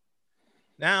twice.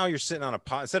 Now you're sitting on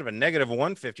instead of a negative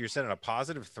 150, you're sitting on a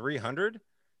positive 300.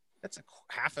 That's a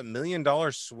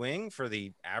 $500,000 swing for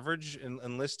the average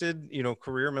enlisted,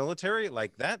 career military.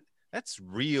 Like that's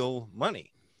real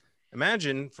money.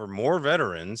 Imagine for more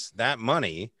veterans, that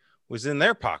money was in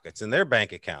their pockets, in their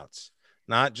bank accounts,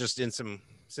 not just in some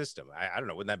system. I don't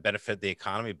know. Wouldn't that benefit the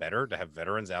economy better to have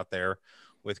veterans out there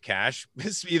with cash,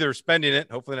 either spending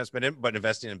it, hopefully not spending it, but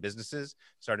investing in businesses,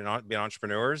 starting on being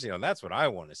entrepreneurs? That's what I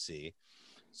want to see.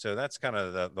 So that's kind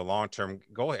of the long-term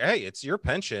goal. Hey, it's your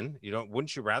pension.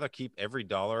 Wouldn't you rather keep every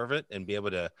dollar of it and be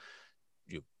able to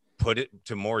put it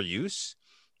to more use?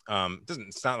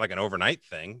 It's not like an overnight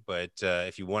thing, but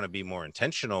if you want to be more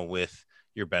intentional with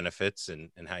your benefits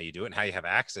and how you do it and how you have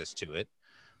access to it,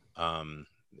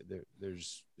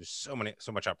 There's so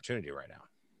much opportunity right now.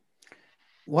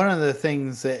 One of the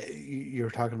things that you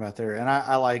were talking about there, and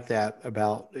I like that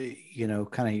about,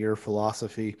 kind of your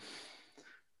philosophy.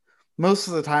 Most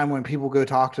of the time when people go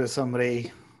talk to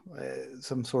somebody,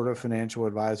 some sort of financial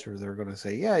advisor, they're going to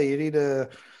say, yeah, you need to,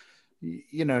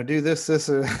 do this,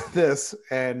 or this.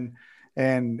 And,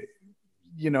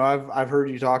 I've heard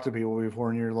you talk to people before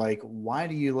and you're like, why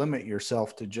do you limit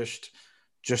yourself to just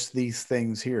these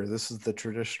things here? This is the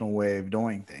traditional way of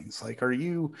doing things. Like, are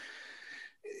you,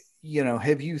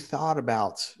 have you thought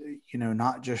about,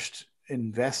 not just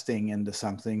investing into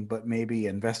something, but maybe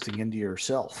investing into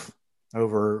yourself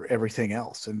over everything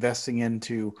else, investing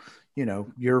into,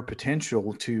 your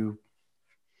potential to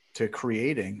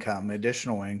create income,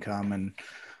 additional income. And,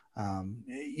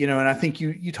 and I think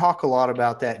you talk a lot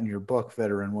about that in your book,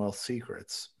 Veteran Wealth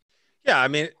Secrets. Yeah. I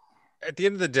mean, at the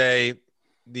end of the day,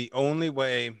 the only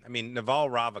way, I mean, Naval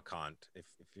Ravikant, if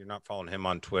you're not following him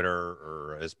on Twitter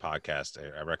or his podcast,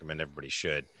 I recommend everybody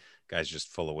should. Guy's just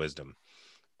full of wisdom.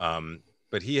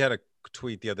 But he had a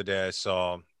tweet the other day I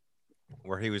saw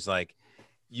where he was like,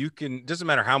 doesn't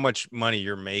matter how much money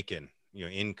you're making,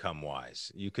 income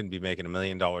wise, you can be making $1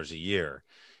 million a year.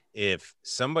 If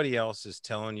somebody else is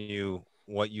telling you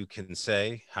what you can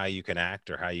say, how you can act,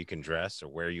 or how you can dress, or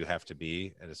where you have to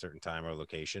be at a certain time or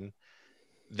location,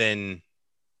 then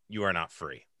you are not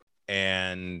free.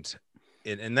 And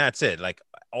that's it. Like,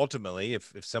 ultimately,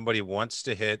 if somebody wants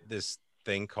to hit this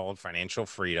thing called financial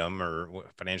freedom or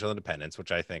financial independence,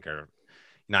 which I think are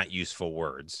not useful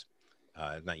words,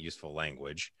 not useful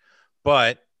language,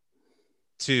 but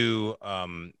to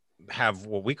have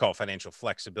what we call financial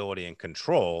flexibility and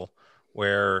control,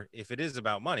 where if it is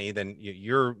about money, then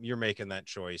you're making that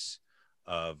choice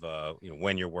of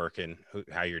when you're working,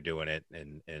 how you're doing it,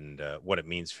 and what it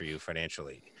means for you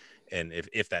financially, and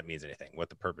if that means anything, what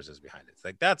the purpose is behind it. It's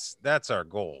like that's our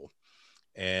goal.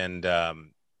 And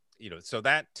so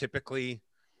that typically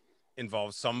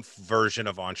involves some version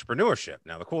of entrepreneurship.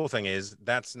 Now, the cool thing is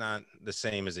that's not the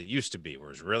same as it used to be, where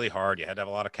it's really hard. You had to have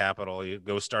a lot of capital. You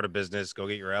go start a business, go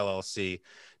get your LLC.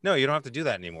 No, you don't have to do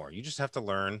that anymore. You just have to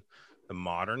learn the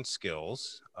modern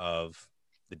skills of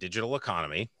the digital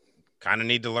economy. Kind of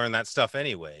need to learn that stuff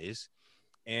anyways.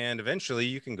 And eventually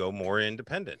you can go more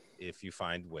independent if you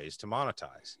find ways to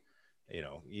monetize,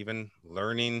 even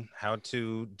learning how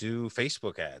to do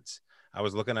Facebook ads. I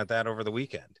was looking at that over the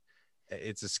weekend.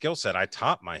 It's a skill set I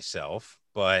taught myself,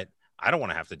 but I don't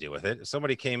want to have to deal with it. If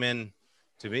somebody came in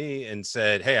to me and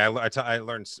said, hey, I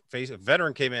learned a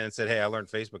veteran came in and said, hey, I learned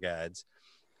Facebook ads.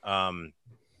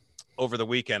 Over the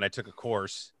weekend, I took a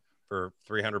course for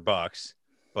 $300,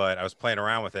 but I was playing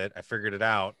around with it. I figured it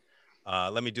out.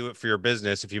 Let me do it for your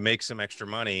business. If you make some extra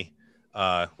money,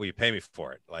 will you pay me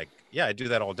for it? Like, yeah, I do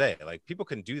that all day. Like, people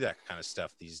can do that kind of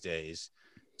stuff these days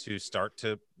to start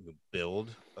to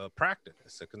build a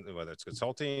practice, whether it's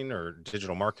consulting or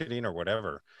digital marketing or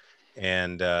whatever.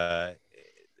 And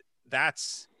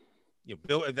that's,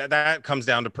 that comes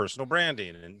down to personal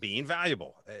branding and being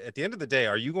valuable. At the end of the day,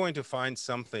 are you going to find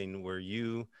something where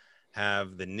you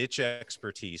have the niche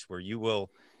expertise, where you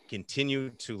will continue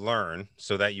to learn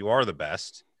so that you are the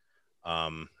best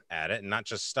at it and not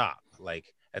just stop?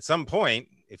 Like, at some point,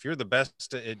 if you're the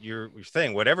best at your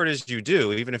thing, whatever it is you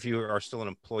do, even if you are still an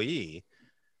employee,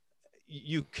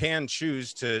 you can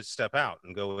choose to step out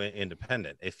and go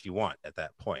independent if you want at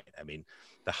that point. I mean,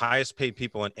 the highest paid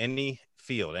people in any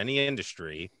field, any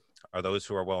industry, are those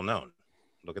who are well known.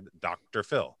 Look at Dr.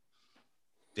 Phil,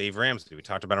 Dave Ramsey. We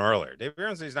talked about him earlier. Dave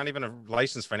Ramsey is not even a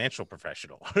licensed financial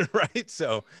professional, right?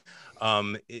 So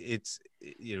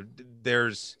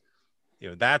there's,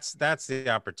 that's the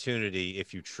opportunity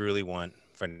if you truly want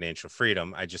financial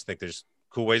freedom. I just think there's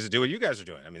cool ways to do what you guys are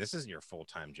doing. I mean, this isn't your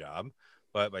full-time job,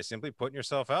 but by simply putting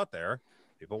yourself out there,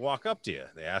 people walk up to you,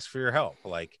 they ask for your help.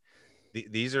 Like,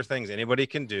 these are things anybody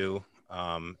can do,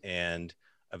 and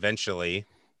eventually,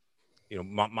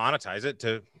 monetize it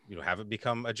to, have it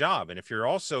become a job. And if you're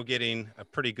also getting a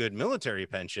pretty good military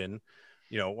pension,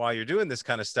 while you're doing this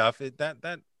kind of stuff,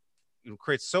 that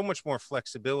creates so much more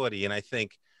flexibility. And I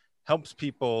think helps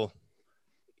people,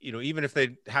 even if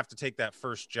they have to take that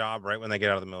first job right when they get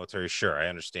out of the military. Sure, I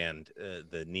understand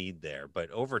the need there, but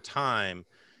over time,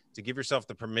 to give yourself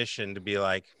the permission to be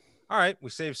like, all right, we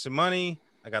saved some money,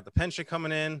 I got the pension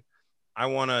coming in, I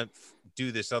want to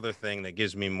do this other thing that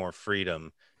gives me more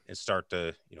freedom, and start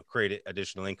to, create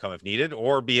additional income if needed,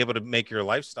 or be able to make your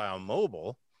lifestyle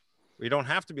mobile, where you don't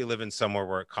have to be living somewhere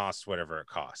where it costs whatever it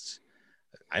costs.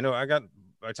 I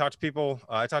talked to people.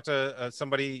 I talked to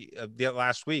somebody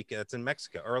last week that's in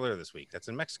Mexico, earlier this week, that's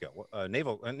in Mexico,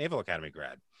 Naval Academy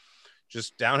grad,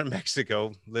 just down in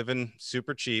Mexico, living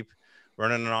super cheap,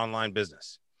 running an online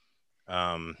business.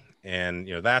 And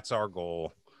that's our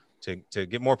goal, to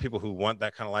get more people who want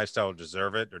that kind of lifestyle,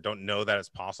 deserve it, or don't know that it's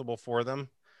possible for them,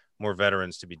 more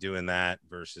veterans to be doing that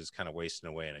versus kind of wasting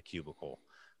away in a cubicle.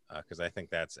 Because I think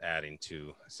that's adding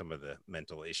to some of the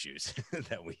mental issues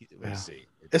that we see.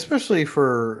 Especially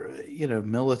for,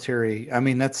 military. I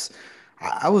mean,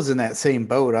 I was in that same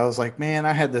boat. I was like, man,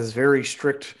 I had this very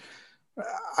strict,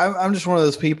 I'm just one of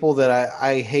those people that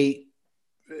I hate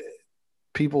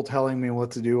people telling me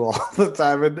what to do all the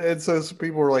time. And so some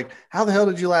people were like, how the hell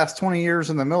did you last 20 years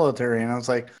in the military? And I was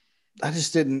like, I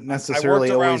just didn't necessarily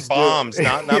I worked always around bombs.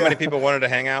 Not Yeah. many people wanted to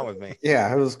hang out with me.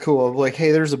 Yeah, it was cool. I'm like,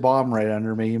 hey, there's a bomb right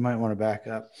under me. You might want to back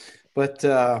up. But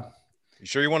you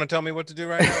sure you want to tell me what to do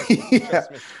right now? Yeah.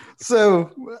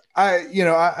 So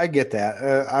I get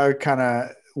that. I kind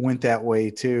of went that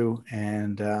way too.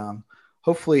 And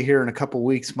hopefully here in a couple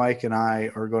weeks, Mike and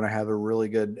I are going to have a really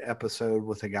good episode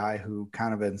with a guy who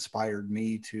kind of inspired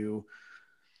me to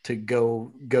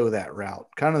go that route.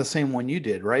 Kind of the same one you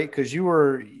did, right? Because you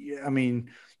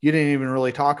didn't even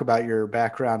really talk about your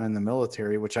background in the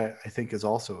military, which I think is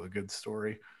also a good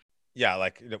story. Yeah,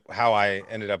 like how I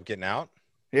ended up getting out.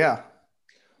 Yeah.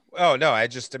 Oh no, I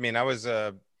was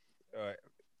a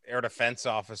air defense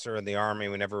officer in the Army.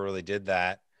 We never really did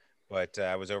that, but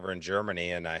I was over in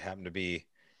Germany, and I happened to be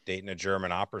dating a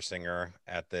German opera singer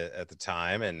at the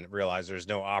time, and realized there's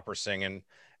no opera singing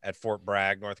at Fort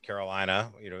Bragg, North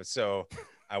Carolina. So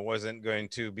I wasn't going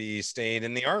to be staying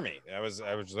in the Army. I was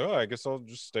I guess I'll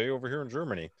just stay over here in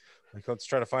Germany. Like, let's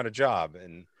try to find a job,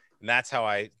 and that's how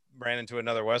I ran into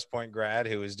another West Point grad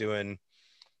who was doing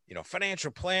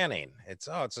financial planning. It's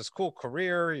this cool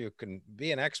career. You can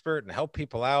be an expert and help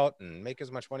people out and make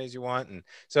as much money as you want. And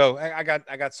so I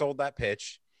got sold that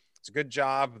pitch. It's a good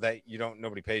job that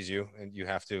nobody pays you, and you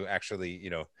have to actually,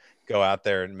 go out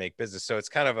there and make business. So it's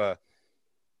kind of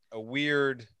a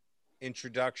weird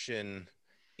introduction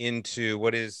into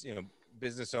what is,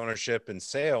 business ownership and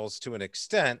sales to an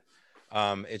extent.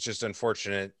 It's just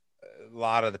unfortunate. A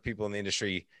lot of the people in the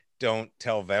industry don't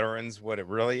tell veterans what it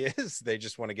really is. They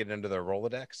just want to get into their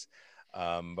Rolodex,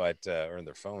 or in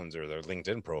their phones or their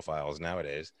LinkedIn profiles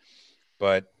nowadays.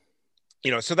 But,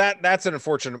 so that's an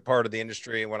unfortunate part of the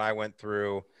industry. And what I went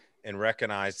through and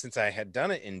recognized, since I had done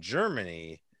it in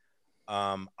Germany,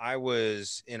 I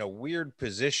was in a weird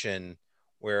position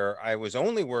where I was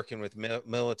only working with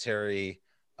military,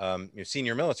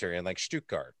 senior military in like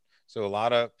Stuttgart. So a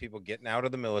lot of people getting out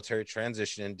of the military,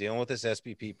 transitioning, dealing with this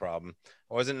SBP problem.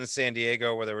 I wasn't in San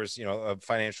Diego where there was, a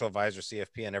financial advisor,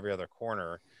 CFP, in every other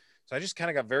corner. So I just kind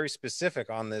of got very specific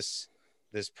on this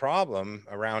problem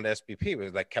around SBP. It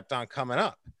was like kept on coming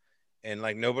up, and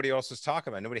like nobody else was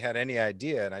talking about it. Nobody had any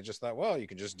idea. And I just thought, well, you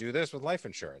can just do this with life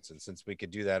insurance. And since we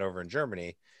could do that over in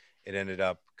Germany, it ended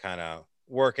up kind of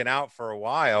working out for a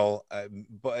while.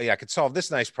 But yeah, I could solve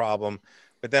this nice problem.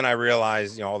 But then I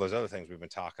realized, all those other things we've been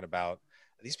talking about,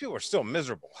 these people are still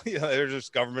miserable. They're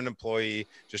just government employee,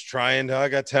 just trying I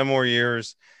got 10 more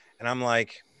years. And I'm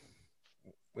like,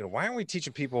 why aren't we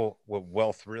teaching people what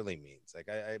wealth really means? Like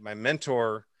my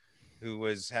mentor, who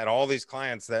had all these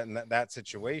clients in that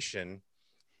situation,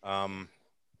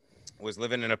 was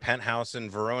living in a penthouse in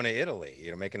Verona,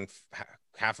 Italy, making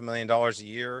 $500,000 a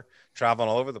year, traveling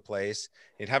all over the place.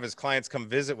 He'd have his clients come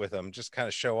visit with him, just kind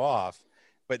of show off.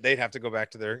 But they'd have to go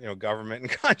back to their, government and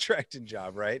contracting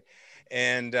job, right?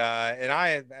 And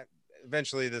I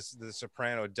eventually the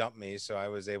soprano dumped me, so I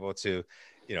was able to,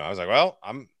 I was like, well,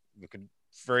 I'm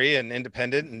free and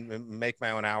independent and make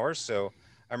my own hours. So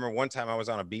I remember one time I was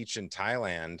on a beach in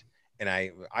Thailand,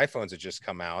 and iPhones had just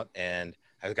come out, and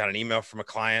I got an email from a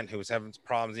client who was having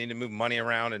problems, needing to move money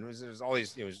around, and it was all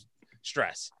these,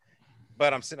 stress.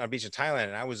 But I'm sitting on a beach in Thailand,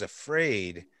 and I was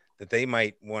afraid that they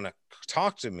might want to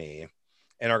talk to me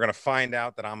and are going to find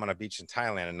out that I'm on a beach in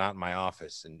Thailand and not in my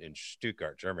office in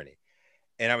Stuttgart, Germany.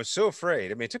 And I was so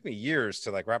afraid. I mean, it took me years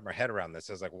to like wrap my head around this.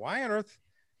 I was like, why on earth?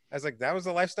 I was like, that was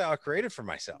the lifestyle I created for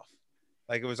myself.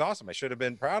 Like, it was awesome. I should have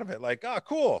been proud of it. Like, oh,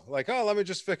 cool. Like, oh, let me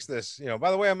just fix this.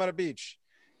 By the way, I'm on a beach.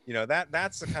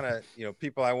 That's the kind of,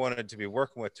 people I wanted to be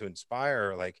working with to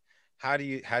inspire. Like, how do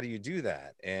you do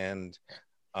that? And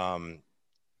the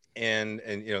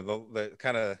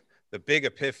kind of the big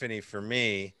epiphany for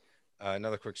me.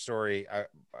 Another quick story. I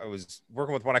was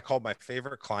working with what I called my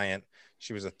favorite client.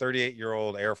 She was a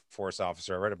 38-year-old Air Force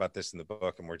officer. I read about this in the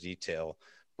book in more detail,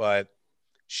 but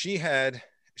she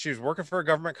was working for a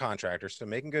government contractor, so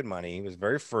making good money. He was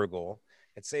very frugal.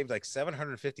 Had saved like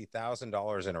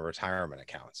 $750,000 in her retirement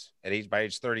accounts by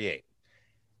age 38.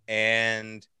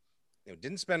 And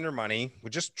didn't spend her money,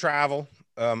 would just travel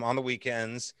on the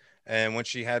weekends. And when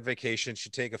she had vacation,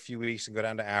 she'd take a few weeks and go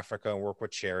down to Africa and work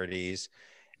with charities.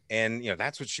 And,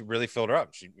 that's what she really filled her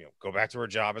up. She'd, go back to her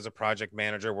job as a project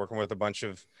manager, working with a bunch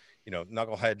of,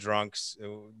 knucklehead drunks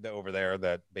over there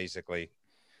that basically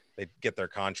they get their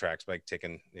contracts by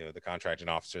taking, the contracting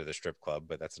officer of the strip club,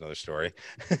 but that's another story.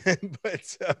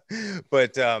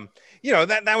 but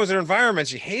that was her environment.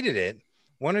 She hated it,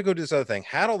 wanted to go do this other thing,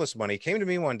 had all this money, came to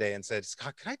me one day and said,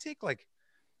 Scott, could I take like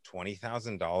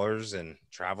 $20,000 and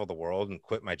travel the world and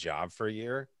quit my job for a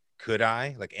year? Could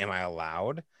I? Like, am I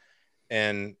allowed?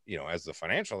 And, as the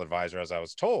financial advisor, as I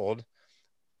was told,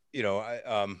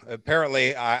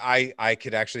 apparently I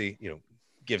could actually,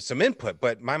 give some input,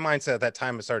 but my mindset at that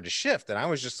time had started to shift. And I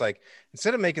was just like,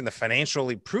 instead of making the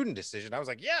financially prudent decision, I was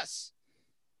like, yes,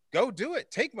 go do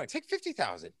it. Take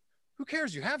 50,000. Who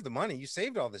cares? You have the money. You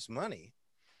saved all this money.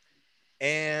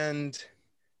 And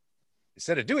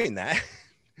instead of doing that,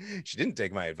 she didn't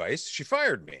take my advice. She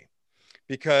fired me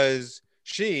because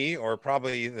she, or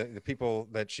probably the people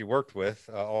that she worked with,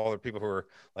 all the people who were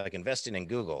like investing in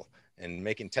Google and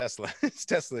making Tesla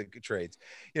trades,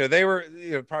 they were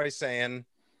probably saying,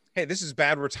 hey, this is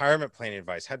bad retirement planning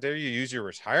advice. How dare you use your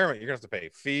retirement? You're gonna have to pay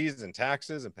fees and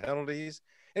taxes and penalties.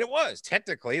 And it was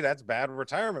technically, that's bad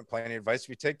retirement planning advice. If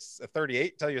you take a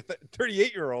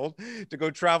 38-year-old to go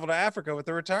travel to Africa with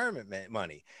the retirement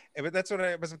money. But that's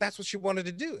what she wanted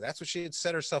to do. That's what she had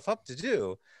set herself up to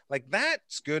do. Like,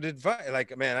 that's good advice.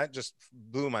 Like, man, that just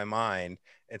blew my mind.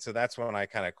 And so that's when I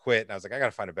kind of quit. And I was like, I got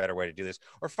to find a better way to do this,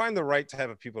 or find the right type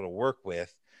of people to work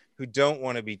with who don't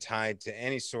want to be tied to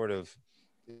any sort of,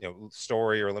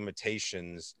 story or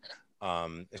limitations,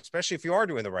 especially if you are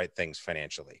doing the right things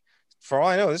financially. For all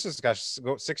I know, this is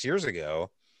 6 years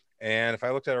ago. And if I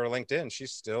looked at her LinkedIn,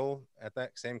 she's still at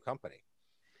that same company.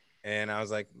 And I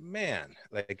was like, man,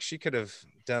 like, she could have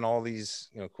done all these,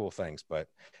 cool things. But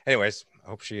anyways, I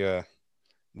hope she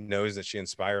knows that she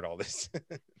inspired all this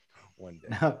one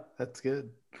day. No, that's good.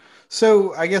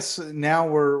 So I guess now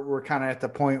we're kind of at the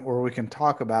point where we can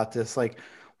talk about this. Like,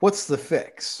 what's the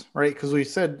fix, right? Because we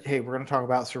said, hey, we're going to talk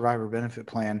about survivor benefit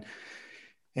plan.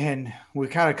 And we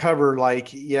kind of covered,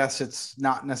 like, yes, it's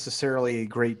not necessarily a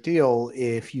great deal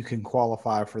if you can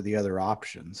qualify for the other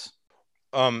options.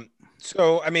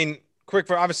 So, I mean,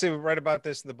 obviously we write about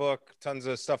this in the book, tons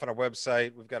of stuff on our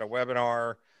website. We've got a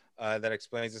webinar that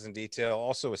explains this in detail.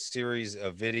 Also a series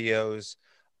of videos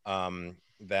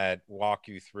that walk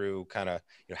you through kind of,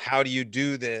 how do you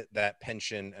do that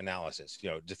pension analysis,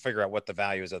 to figure out what the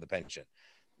value is of the pension.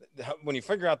 When you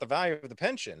figure out the value of the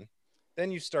pension, then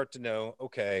you start to know,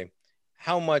 okay,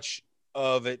 how much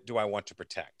of it do I want to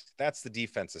protect? That's the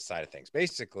defensive side of things.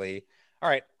 Basically, all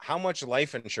right, how much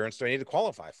life insurance do I need to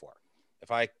qualify for? If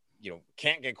I,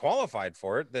 can't get qualified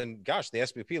for it, then gosh, the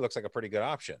SBP looks like a pretty good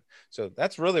option. So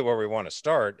that's really where we want to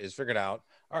start, is figuring out,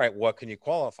 all right, what can you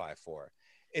qualify for?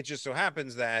 It just so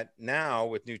happens that now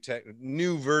with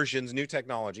new versions, new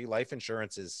technology, life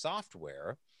insurance is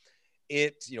software.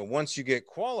 Once you get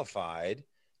qualified,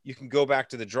 you can go back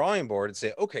to the drawing board and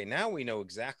say, okay, now we know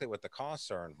exactly what the costs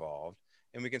are involved,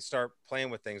 and we can start playing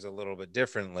with things a little bit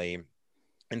differently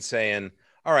and saying,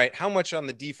 all right, how much on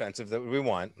the defensive that we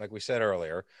want, like we said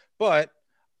earlier, but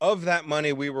of that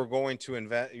money we were going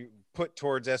to put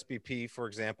towards SBP, for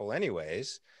example,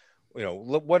 anyways,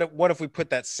 what if we put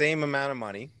that same amount of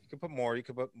money? You could put more, you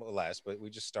could put less, but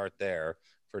we just start there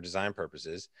for design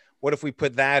purposes. What if we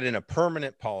put that in a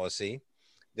permanent policy?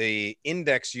 The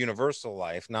index universal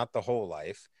life, not the whole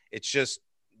life. It's just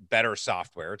better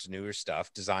software. It's newer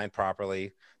stuff designed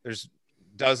properly. There's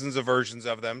dozens of versions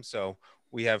of them. So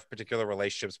we have particular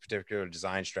relationships, particular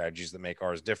design strategies that make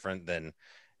ours different than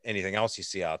anything else you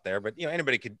see out there. But,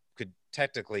 anybody could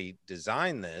technically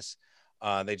design this.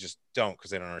 They just don't,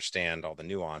 because they don't understand all the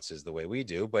nuances the way we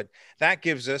do. But that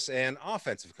gives us an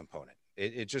offensive component.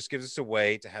 It just gives us a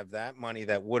way to have that money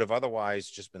that would have otherwise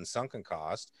just been sunken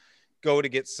cost go to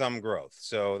get some growth.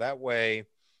 So that way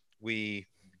we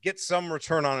get some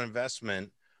return on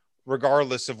investment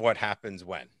regardless of what happens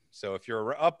when. So if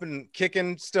you're up and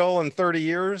kicking still in 30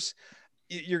 years,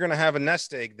 you're going to have a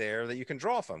nest egg there that you can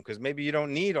draw from, because maybe you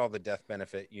don't need all the death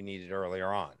benefit you needed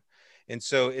earlier on. And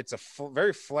so it's a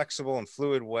very flexible and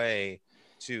fluid way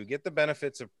to get the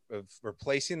benefits of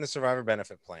replacing the survivor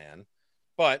benefit plan.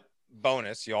 But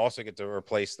bonus, you also get to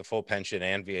replace the full pension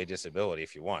and VA disability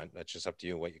if you want. That's just up to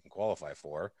you what you can qualify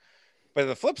for. But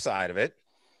the flip side of it,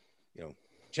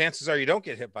 chances are you don't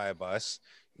get hit by a bus.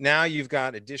 Now you've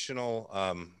got additional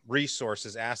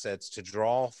resources, assets to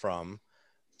draw from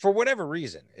for whatever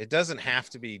reason. It doesn't have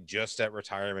to be just at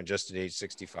retirement, just at age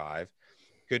 65.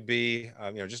 Could be,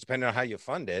 just depending on how you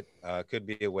fund it, could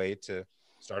be a way to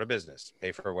start a business,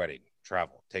 pay for a wedding,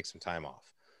 travel, take some time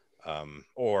off,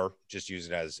 or just use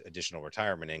it as additional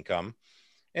retirement income.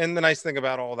 And the nice thing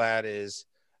about all that is,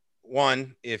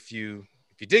 one, if you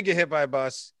did get hit by a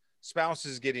bus, spouse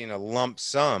is getting a lump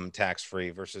sum tax-free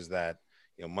versus that,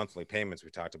 monthly payments we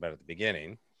talked about at the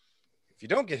beginning. If you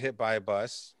don't get hit by a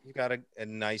bus, you got a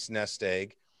nice nest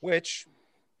egg, which,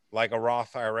 like a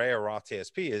Roth IRA or Roth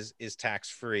TSP, is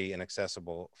tax-free and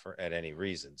accessible at any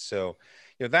reason. So,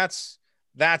 that's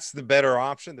the better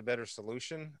option, the better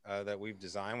solution that we've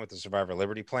designed with the Survivor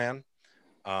Liberty Plan.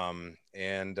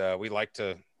 And we like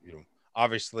to,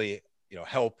 obviously,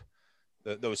 help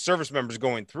those service members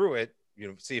going through it,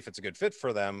 see if it's a good fit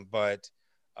for them. But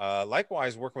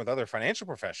likewise, working with other financial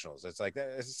professionals, it's like,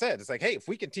 as I said, it's like, hey, if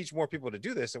we can teach more people to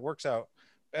do this, it works out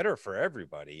better for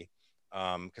everybody.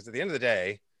 Because at the end of the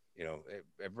day,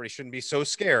 everybody shouldn't be so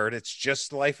scared. It's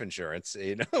just life insurance.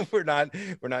 We're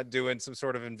not doing some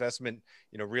sort of investment,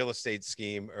 real estate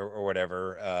scheme or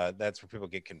whatever. That's where people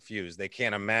get confused. They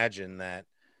can't imagine that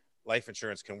life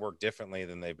insurance can work differently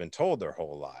than they've been told their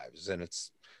whole lives. And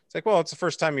it's like, well, it's the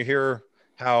first time you hear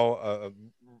how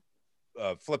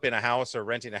flipping a house or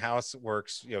renting a house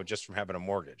works, just from having a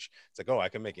mortgage. It's like, oh, I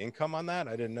can make income on that.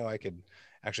 I didn't know I could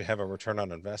actually have a return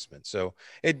on investment. So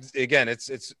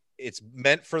it's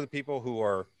meant for the people who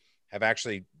have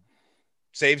actually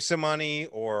saved some money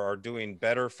or are doing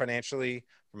better financially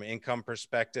from an income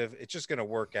perspective. It's just going to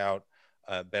work out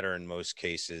better in most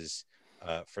cases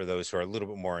for those who are a little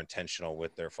bit more intentional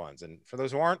with their funds. And for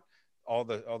those who aren't, all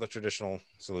the traditional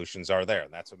solutions are there.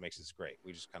 And that's what makes this great.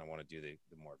 We just kind of want to do the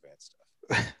more advanced stuff.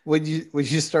 When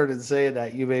you started saying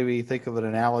that, you made me think of an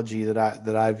analogy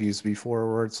that I've used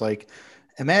before, where it's like,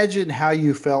 imagine how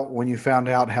you felt when you found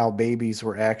out how babies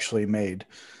were actually made.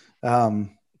 I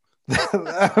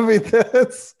mean,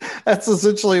 that's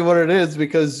essentially what it is,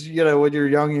 because, when you're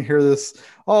young, you hear this,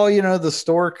 the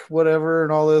stork, whatever,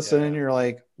 and all this. Yeah. And then you're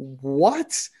like,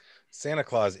 what? Santa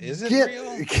Claus isn't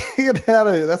real? Get out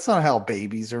of it. That's not how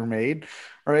babies are made.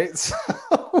 Right. So,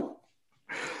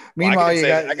 meanwhile,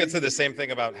 I could say the same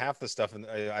thing about half the stuff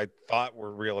I thought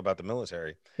were real about the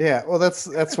military. Yeah, well, that's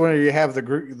when you have the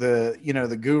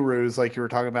gurus, like you were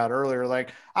talking about earlier.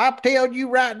 Like, I tell you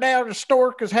right now, the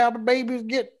stork is how the babies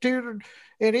get to,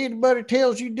 and anybody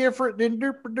tells you different, then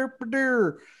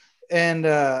derp.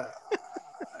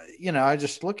 And I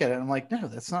just look at it and I'm like, no,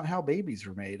 that's not how babies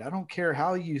are made. I don't care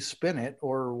how you spin it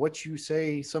or what you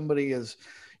say somebody is.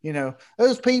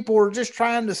 Those people are just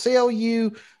trying to sell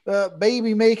you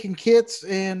baby making kits,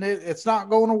 and it's not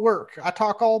going to work. I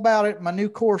talk all about it in my new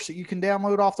course that you can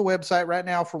download off the website right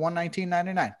now for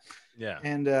 $119.99. Yeah.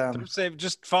 And thrift save,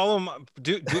 just follow them.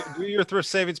 Do your thrift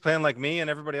savings plan like me and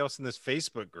everybody else in this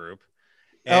Facebook group.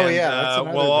 And,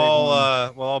 we'll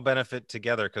all benefit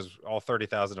together, because all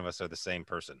 30,000 of us are the same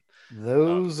person.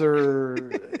 Those are,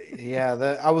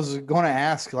 I was going to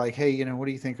ask, like, hey, what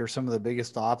do you think are some of the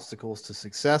biggest obstacles to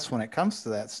success when it comes to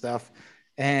that stuff?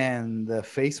 And the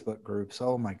Facebook groups,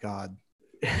 oh my God.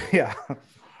 Yeah.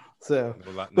 So,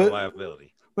 no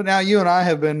liability. But now you and I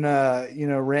have been,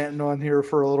 ranting on here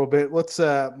for a little bit. What's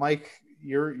Mike,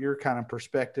 your kind of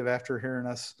perspective after hearing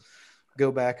us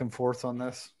go back and forth on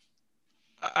this?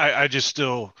 I just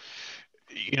still,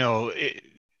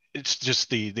 it's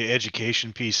just the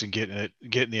education piece and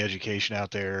getting the education out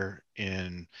there,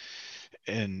 and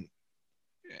it's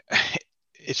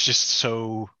just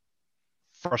so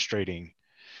frustrating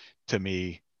to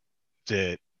me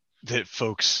that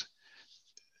folks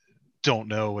don't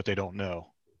know what they don't know,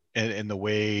 and the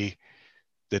way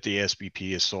that the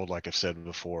SBP is sold, like I've said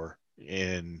before,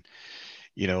 and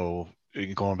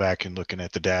going back and looking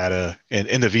at the data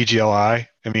and the VGLI.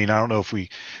 I mean, I don't know if we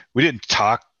didn't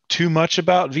talk too much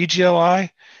about VGLI,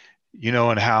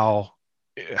 and how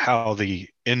the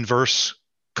inverse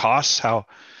costs, how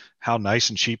nice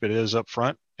and cheap it is up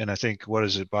front. And I think, what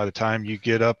is it, by the time you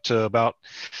get up to about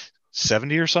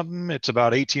 70 or something, it's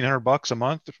about $1,800 a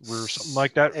month or something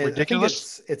like that.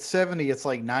 Ridiculous. I think it's 70. It's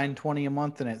like $920 a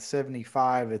month, and at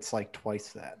 75, it's like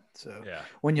twice that. So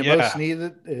when you most need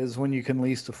it is when you can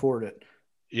least afford it.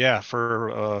 Yeah,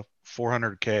 for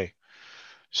 $400K.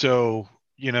 So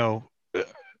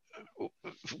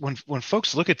when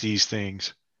folks look at these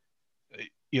things,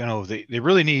 they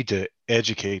really need to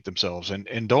educate themselves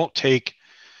and don't take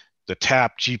the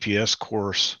TAP GPS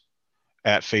course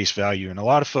at face value. And a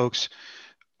lot of folks,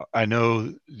 I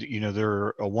know, they're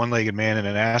a one-legged man in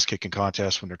an ass kicking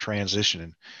contest when they're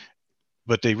transitioning,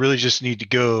 but they really just need to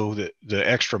go the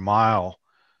extra mile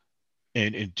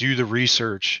and do the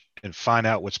research and find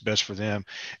out what's best for them.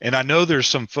 And I know there's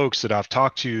some folks that I've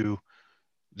talked to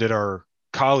that are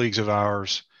colleagues of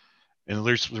ours and at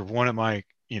least one of my,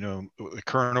 the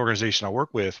current organization I work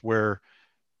with, where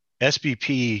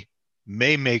SBP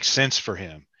may make sense for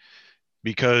him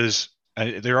because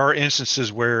there are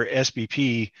instances where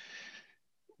SBP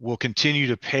will continue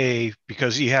to pay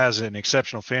because he has an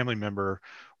exceptional family member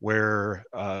where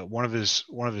one of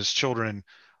his children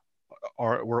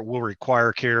will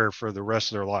require care for the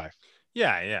rest of their life.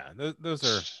 Yeah. Those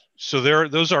are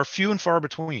those are few and far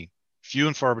between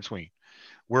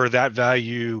where that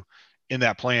value in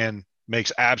that plan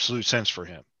makes absolute sense for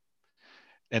him.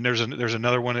 And there's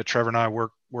another one that Trevor and I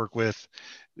work with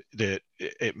that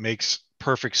it makes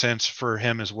perfect sense for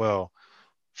him as well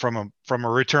from a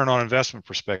return on investment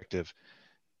perspective.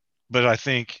 But I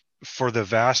think for the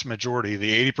vast majority,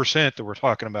 the 80% that we're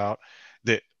talking about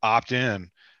that opt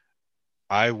in,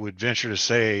 I would venture to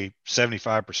say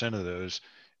 75% of those,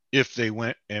 if they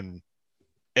went and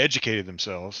educated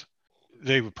themselves,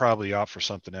 they would probably opt for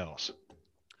something else.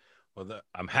 Well,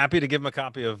 I'm happy to give him a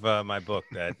copy of my book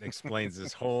that explains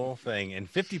this whole thing in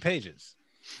 50 pages.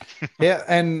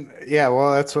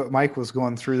 Well, that's what Mike was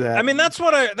going through that. I mean, that's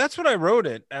what I wrote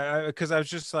it because I was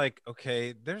just like,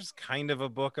 okay, there's kind of a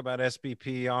book about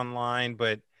SBP online,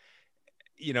 but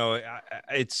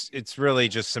it's really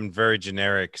just some very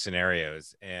generic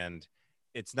scenarios, and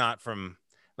it's not from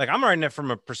like I'm writing it from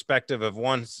a perspective of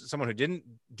someone who didn't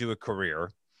do a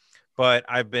career. But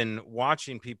I've been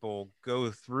watching people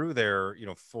go through their,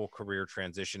 full career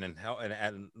transition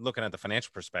and looking at the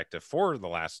financial perspective for the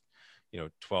last,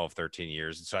 12, 13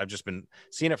 years. And so I've just been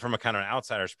seeing it from a kind of an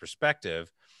outsider's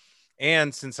perspective.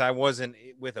 And since I wasn't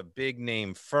with a big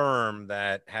name firm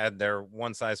that had their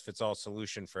one size fits all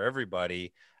solution for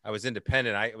everybody, I was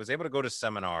independent. I was able to go to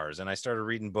seminars and I started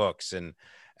reading books and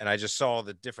I just saw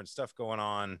the different stuff going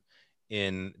on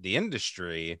in the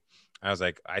industry. I was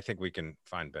like, I think we can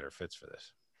find better fits for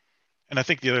this. And I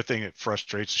think the other thing that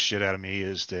frustrates the shit out of me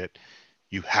is that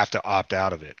you have to opt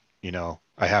out of it.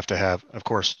 I have to have, of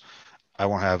course, I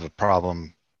won't have a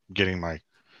problem getting my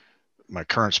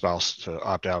current spouse to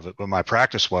opt out of it, but my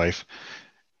practice wife,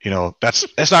 that's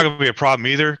not going to be a problem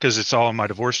either because it's all in my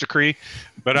divorce decree.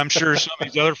 But I'm sure some of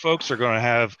these other folks are going to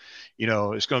have,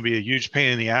 it's going to be a huge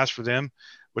pain in the ass for them,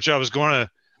 which I was going to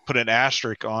put an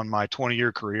asterisk on my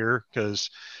 20-year career because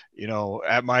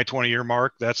at my 20-year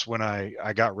mark, that's when I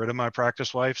got rid of my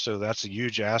practice wife. So that's a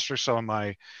huge asterisk on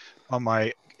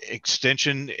my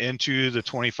extension into the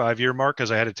 25-year mark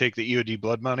because I had to take the EOD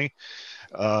blood money,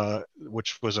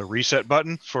 which was a reset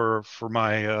button for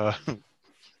my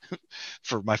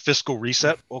for my fiscal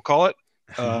reset, we'll call it.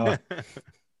 So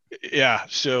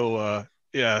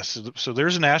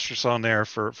there's an asterisk on there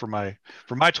for my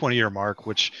 20-year mark,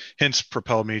 which hence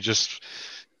propelled me just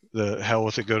the hell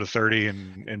with it, go to 30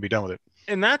 and be done with it.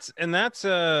 And that's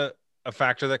a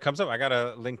factor that comes up. I got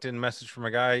a LinkedIn message from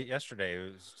a guy yesterday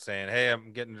who was saying, hey,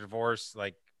 I'm getting a divorce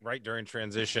like right during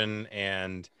transition.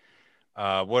 And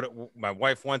what my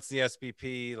wife wants the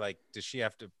SBP, like,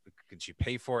 could she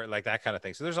pay for it? Like that kind of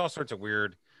thing. So there's all sorts of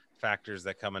weird factors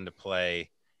that come into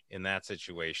play in that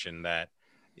situation that,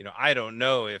 I don't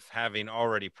know if having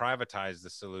already privatized the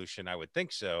solution, I would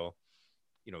think so,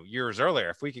 years earlier,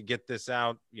 if we could get this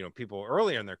out, people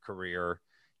earlier in their career,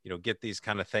 get these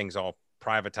kind of things all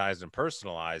privatized and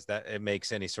personalized, that it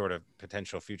makes any sort of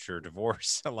potential future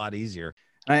divorce a lot easier.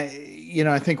 I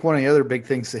think one of the other big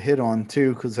things to hit on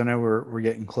too, because I know we're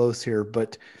getting close here,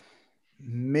 but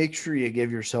make sure you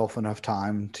give yourself enough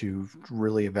time to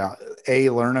really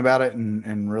learn about it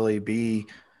and really be,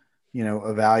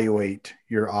 evaluate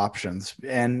your options.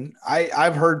 And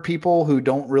I've heard people who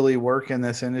don't really work in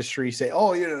this industry say,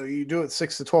 oh, you do it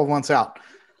 6 to 12 months out.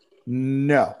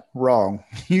 No, wrong.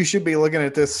 You should be looking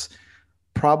at this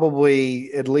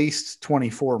probably at least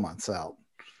 24 months out.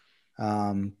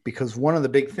 Because one of the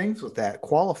big things with that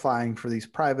qualifying for these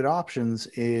private options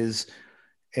is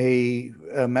a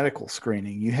medical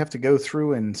screening. You have to go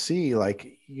through and see,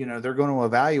 they're going to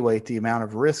evaluate the amount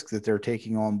of risk that they're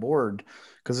taking on board,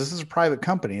 because this is a private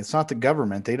company. It's not the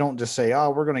government. They don't just say, oh,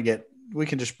 we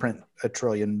can just print $1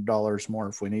 trillion more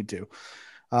if we need to.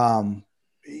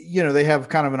 They have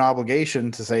kind of an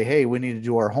obligation to say, hey, we need to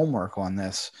do our homework on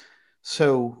this.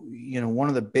 So, one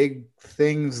of the big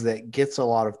things that gets a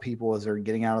lot of people as they're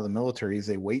getting out of the military is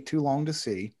they wait too long to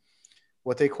see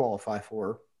what they qualify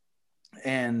for.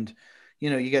 And,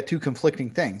 you got two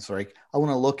conflicting things. Like, I want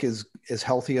to look as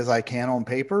healthy as I can on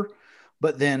paper,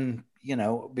 but then,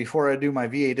 before I do my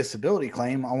VA disability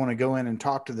claim, I want to go in and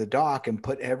talk to the doc and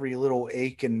put every little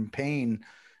ache and pain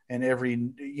and every,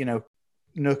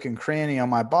 nook and cranny on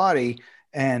my body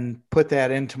and put that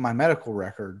into my medical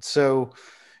record. So,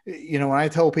 when I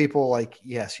tell people, like,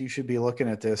 yes, you should be looking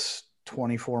at this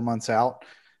 24 months out.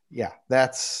 Yeah,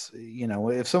 that's,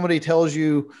 if somebody tells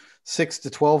you 6 to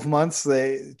 12 months,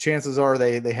 chances are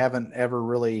they haven't ever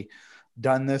really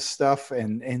done this stuff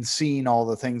and seen all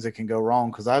the things that can go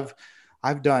wrong. Cause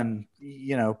I've done,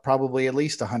 probably at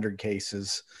least 100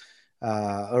 cases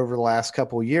over the last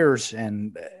couple of years.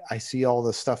 And I see all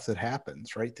the stuff that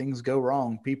happens, right? Things go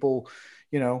wrong. People,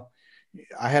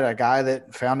 I had a guy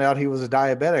that found out he was a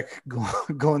diabetic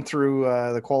going through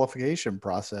the qualification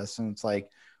process. And it's like,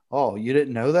 oh, you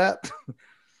didn't know that?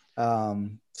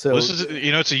 So this is,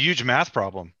 it's a huge math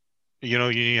problem.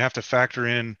 You have to factor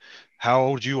in how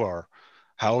old you are,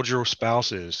 how old your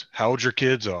spouse is, how old your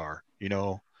kids are,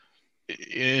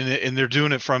 and they're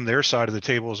doing it from their side of the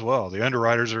table as well. The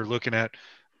underwriters are looking at,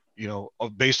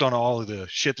 based on all of the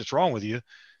shit that's wrong with you,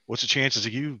 what's the chances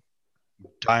of you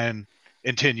dying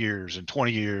in 10 years and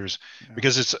 20 years? Yeah.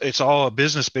 Because it's all a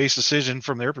business-based decision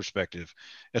from their perspective.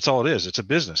 That's all it is. It's a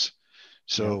business.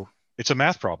 So It's a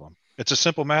math problem. It's a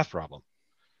simple math problem.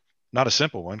 Not a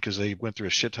simple one because they went through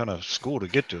a shit ton of school to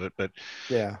get to it, but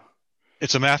yeah,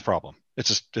 it's a math problem.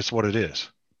 It's what it is.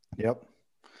 Yep.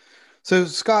 So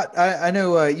Scott, I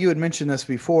know you had mentioned this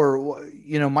before.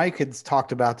 Mike had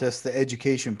talked about this, the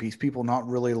education piece, people not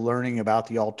really learning about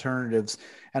the alternatives.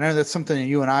 And I know that's something that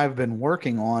you and I have been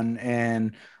working on,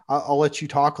 and I'll let you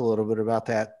talk a little bit about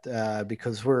that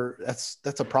because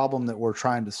that's a problem that we're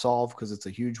trying to solve because it's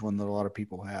a huge one that a lot of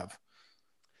people have.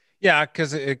 Yeah,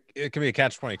 because it can be a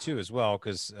catch-22 as well.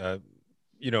 Because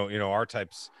our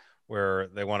types where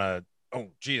they want to, oh,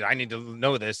 geez, I need to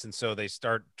know this. And so they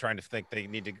start trying to think they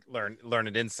need to learn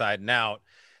it inside and out.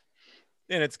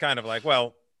 And it's kind of like,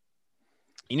 well,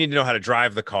 you need to know how to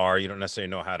drive the car. You don't necessarily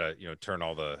know how to, turn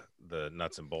all the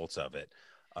nuts and bolts of it.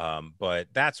 But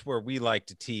that's where we like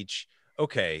to teach,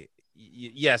 okay,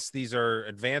 yes, these are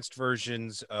advanced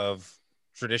versions of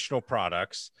traditional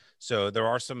products. So there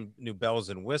are some new bells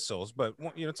and whistles, but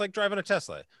it's like driving a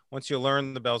Tesla. Once you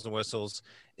learn the bells and whistles,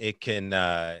 it can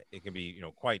be,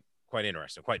 quite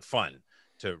interesting, quite fun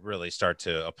to really start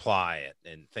to apply it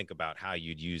and think about how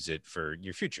you'd use it for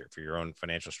your future, for your own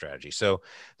financial strategy. So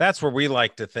that's where we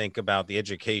like to think about the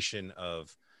education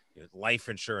of life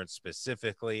insurance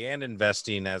specifically and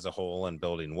investing as a whole and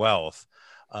building wealth.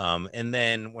 And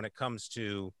then when it comes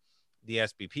to the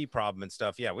SBP problem and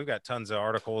stuff, yeah, we've got tons of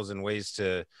articles and ways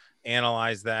to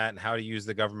analyze that and how to use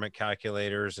the government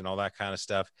calculators and all that kind of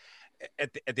stuff.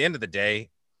 At the end of the day,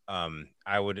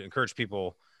 I would encourage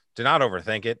people to not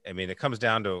overthink it. I mean, it comes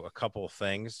down to a couple of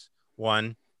things.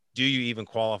 One, do you even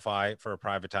qualify for a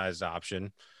privatized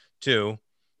option? Two,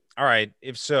 all right,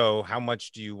 if so, how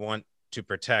much do you want to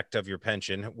protect of your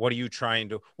pension?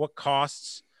 What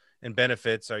costs and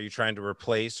benefits are you trying to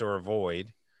replace or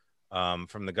avoid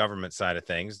from the government side of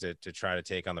things to try to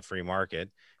take on the free market?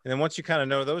 And then once you kind of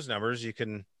know those numbers, you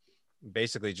can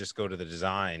basically just go to the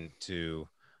design to,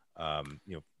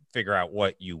 figure out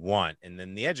what you want. And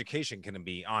then the education can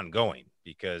be ongoing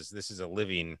because this is a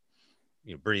living,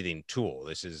 breathing tool.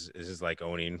 This is like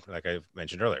owning, like I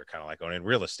mentioned earlier, kind of like owning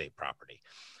real estate property.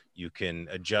 You can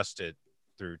adjust it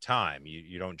through time.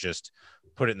 You don't just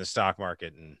put it in the stock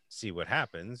market and see what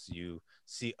happens. You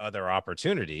see other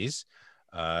opportunities.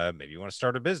 Maybe you want to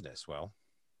start a business. Well,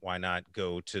 why not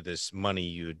go to this money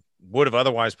you would have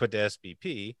otherwise put to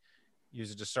SBP,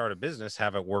 use it to start a business,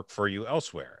 have it work for you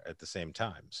elsewhere at the same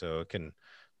time. So it can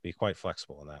be quite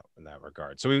flexible in that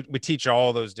regard. So we teach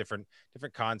all those different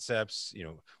concepts,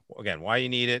 again, why you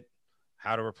need it,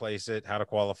 how to replace it, how to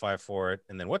qualify for it,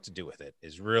 and then what to do with it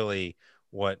is really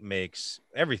what makes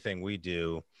everything we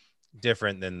do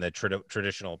different than the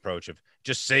traditional approach of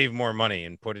just save more money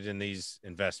and put it in these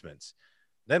investments.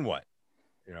 Then what?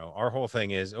 Our whole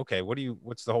thing is, okay,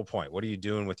 what's the whole point? What are you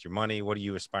doing with your money? What are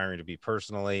you aspiring to be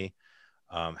personally?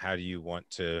 How do you want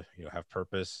to, have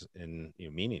purpose and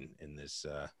meaning in this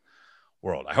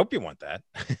world? I hope you want that.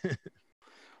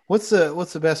 What's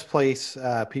the best place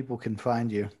people can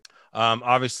find you?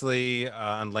 Obviously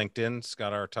on LinkedIn,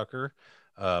 Scott R. Tucker.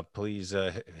 Please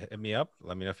hit me up.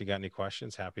 Let me know if you got any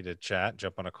questions. Happy to chat,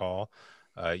 jump on a call.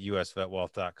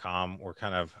 usvetwealth.com. We're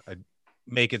kind of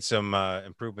making some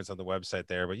improvements on the website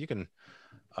there, but you can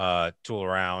tool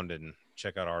around and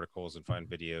check out articles and find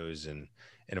videos and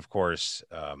of course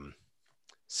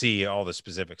see all the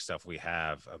specific stuff we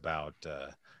have about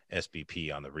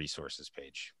SBP on the resources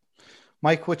page.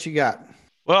 Mike, what you got?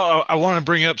 Well, I want to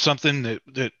bring up something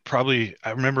that probably,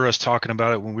 I remember us talking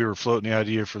about it when we were floating the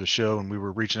idea for the show and we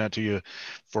were reaching out to you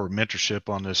for mentorship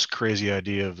on this crazy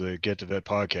idea of the Get to Vet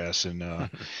podcast. And,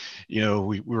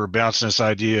 we were bouncing this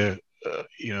idea,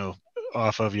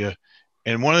 off of you.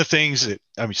 And one of the things that,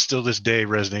 still this day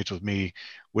resonates with me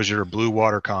was your blue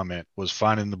water comment, was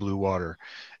finding the blue water.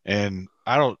 And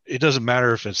it doesn't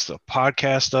matter if it's the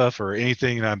podcast stuff or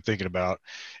anything that I'm thinking about.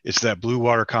 It's that blue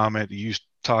water comment that you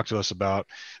talked to us about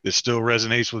that still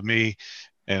resonates with me.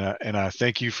 And I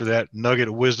thank you for that nugget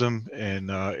of wisdom, and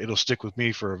it'll stick with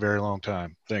me for a very long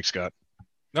time. Thanks, Scott.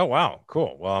 Oh, wow.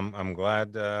 Cool. Well, I'm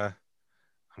glad.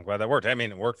 I'm glad that worked. I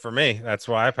mean, it worked for me. That's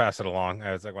why I passed it along.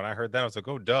 I was like, when I heard that, I was like,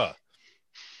 oh, duh.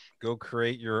 Go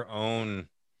create your own,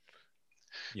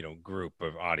 group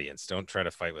of audience. Don't try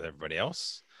to fight with everybody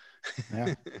else.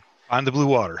 Yeah. Find the blue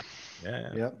water.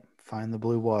 Yeah. Yep. Find the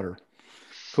blue water.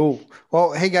 Cool.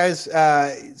 Well, hey guys,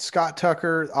 Scott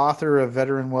Tucker, author of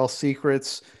Veteran Wealth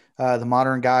Secrets, the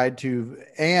Modern Guide to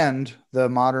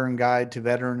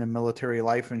Veteran and Military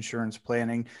Life Insurance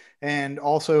Planning, and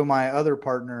also my other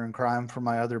partner in crime for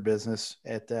my other business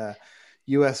at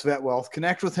US Vet Wealth.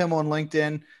 Connect with him on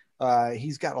LinkedIn.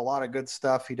 He's got a lot of good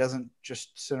stuff. He doesn't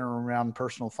just center around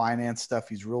personal finance stuff.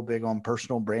 He's real big on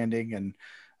personal branding, and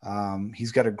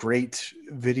he's got a great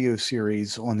video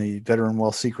series on the Veteran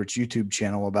Wealth Secrets YouTube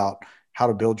channel about how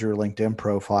to build your LinkedIn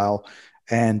profile.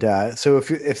 And so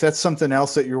if that's something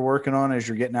else that you're working on as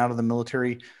you're getting out of the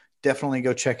military, definitely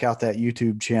go check out that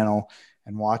YouTube channel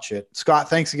and watch it. Scott,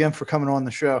 thanks again for coming on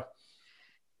the show.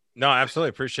 No, absolutely.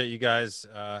 Appreciate you guys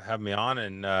having me on.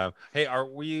 And hey, are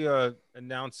we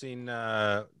announcing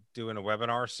doing a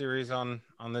webinar series on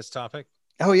this topic?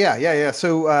 Oh, yeah.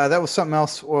 So that was something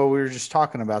else. Well, we were just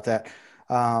talking about that.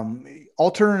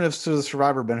 Alternatives to the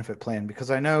survivor benefit plan,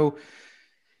 because I know,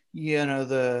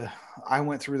 I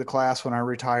went through the class when I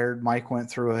retired. Mike went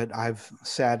through it. I've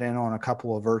sat in on a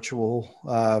couple of virtual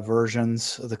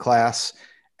versions of the class.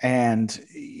 And,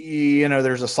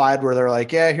 there's a slide where they're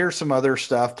like, yeah, here's some other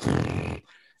stuff.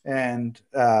 And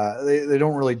they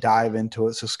don't really dive into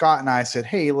it. So Scott and I said,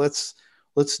 hey, let's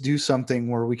do something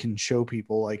where we can show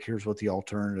people, like, here's what the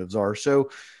alternatives are. So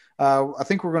I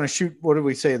think we're going to shoot, what did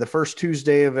we say? The first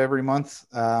Tuesday of every month.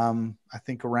 I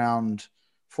think around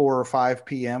 4 or 5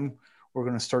 PM, we're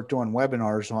going to start doing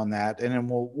webinars on that. And then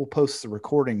we'll post the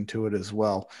recording to it as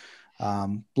well.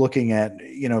 Looking at,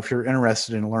 if you're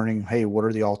interested in learning, hey, what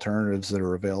are the alternatives that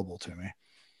are available to me?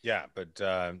 Yeah. But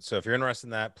so if you're interested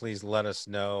in that, please let us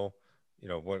know.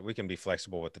 What we can be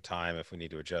flexible with the time if we need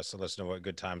to adjust. So let us know what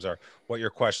good times are, what your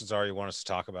questions are, you want us to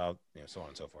talk about, so on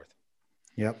and so forth.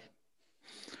 Yep.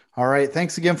 All right.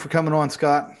 Thanks again for coming on,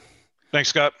 Scott. Thanks,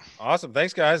 Scott. Awesome.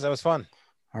 Thanks, guys. That was fun.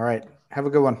 All right. Have a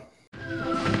good one.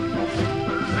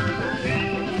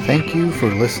 Thank you for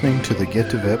listening to the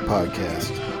Get to Vet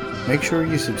podcast. Make sure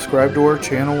you subscribe to our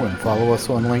channel and follow us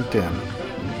on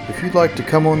LinkedIn. If you'd like to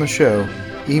come on the show,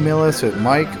 email us at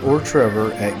Mike or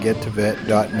Trevor at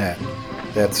gettovet.net.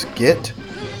 That's get2vet.net,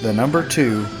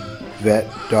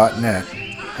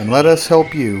 and let us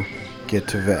help you get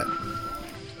to vet.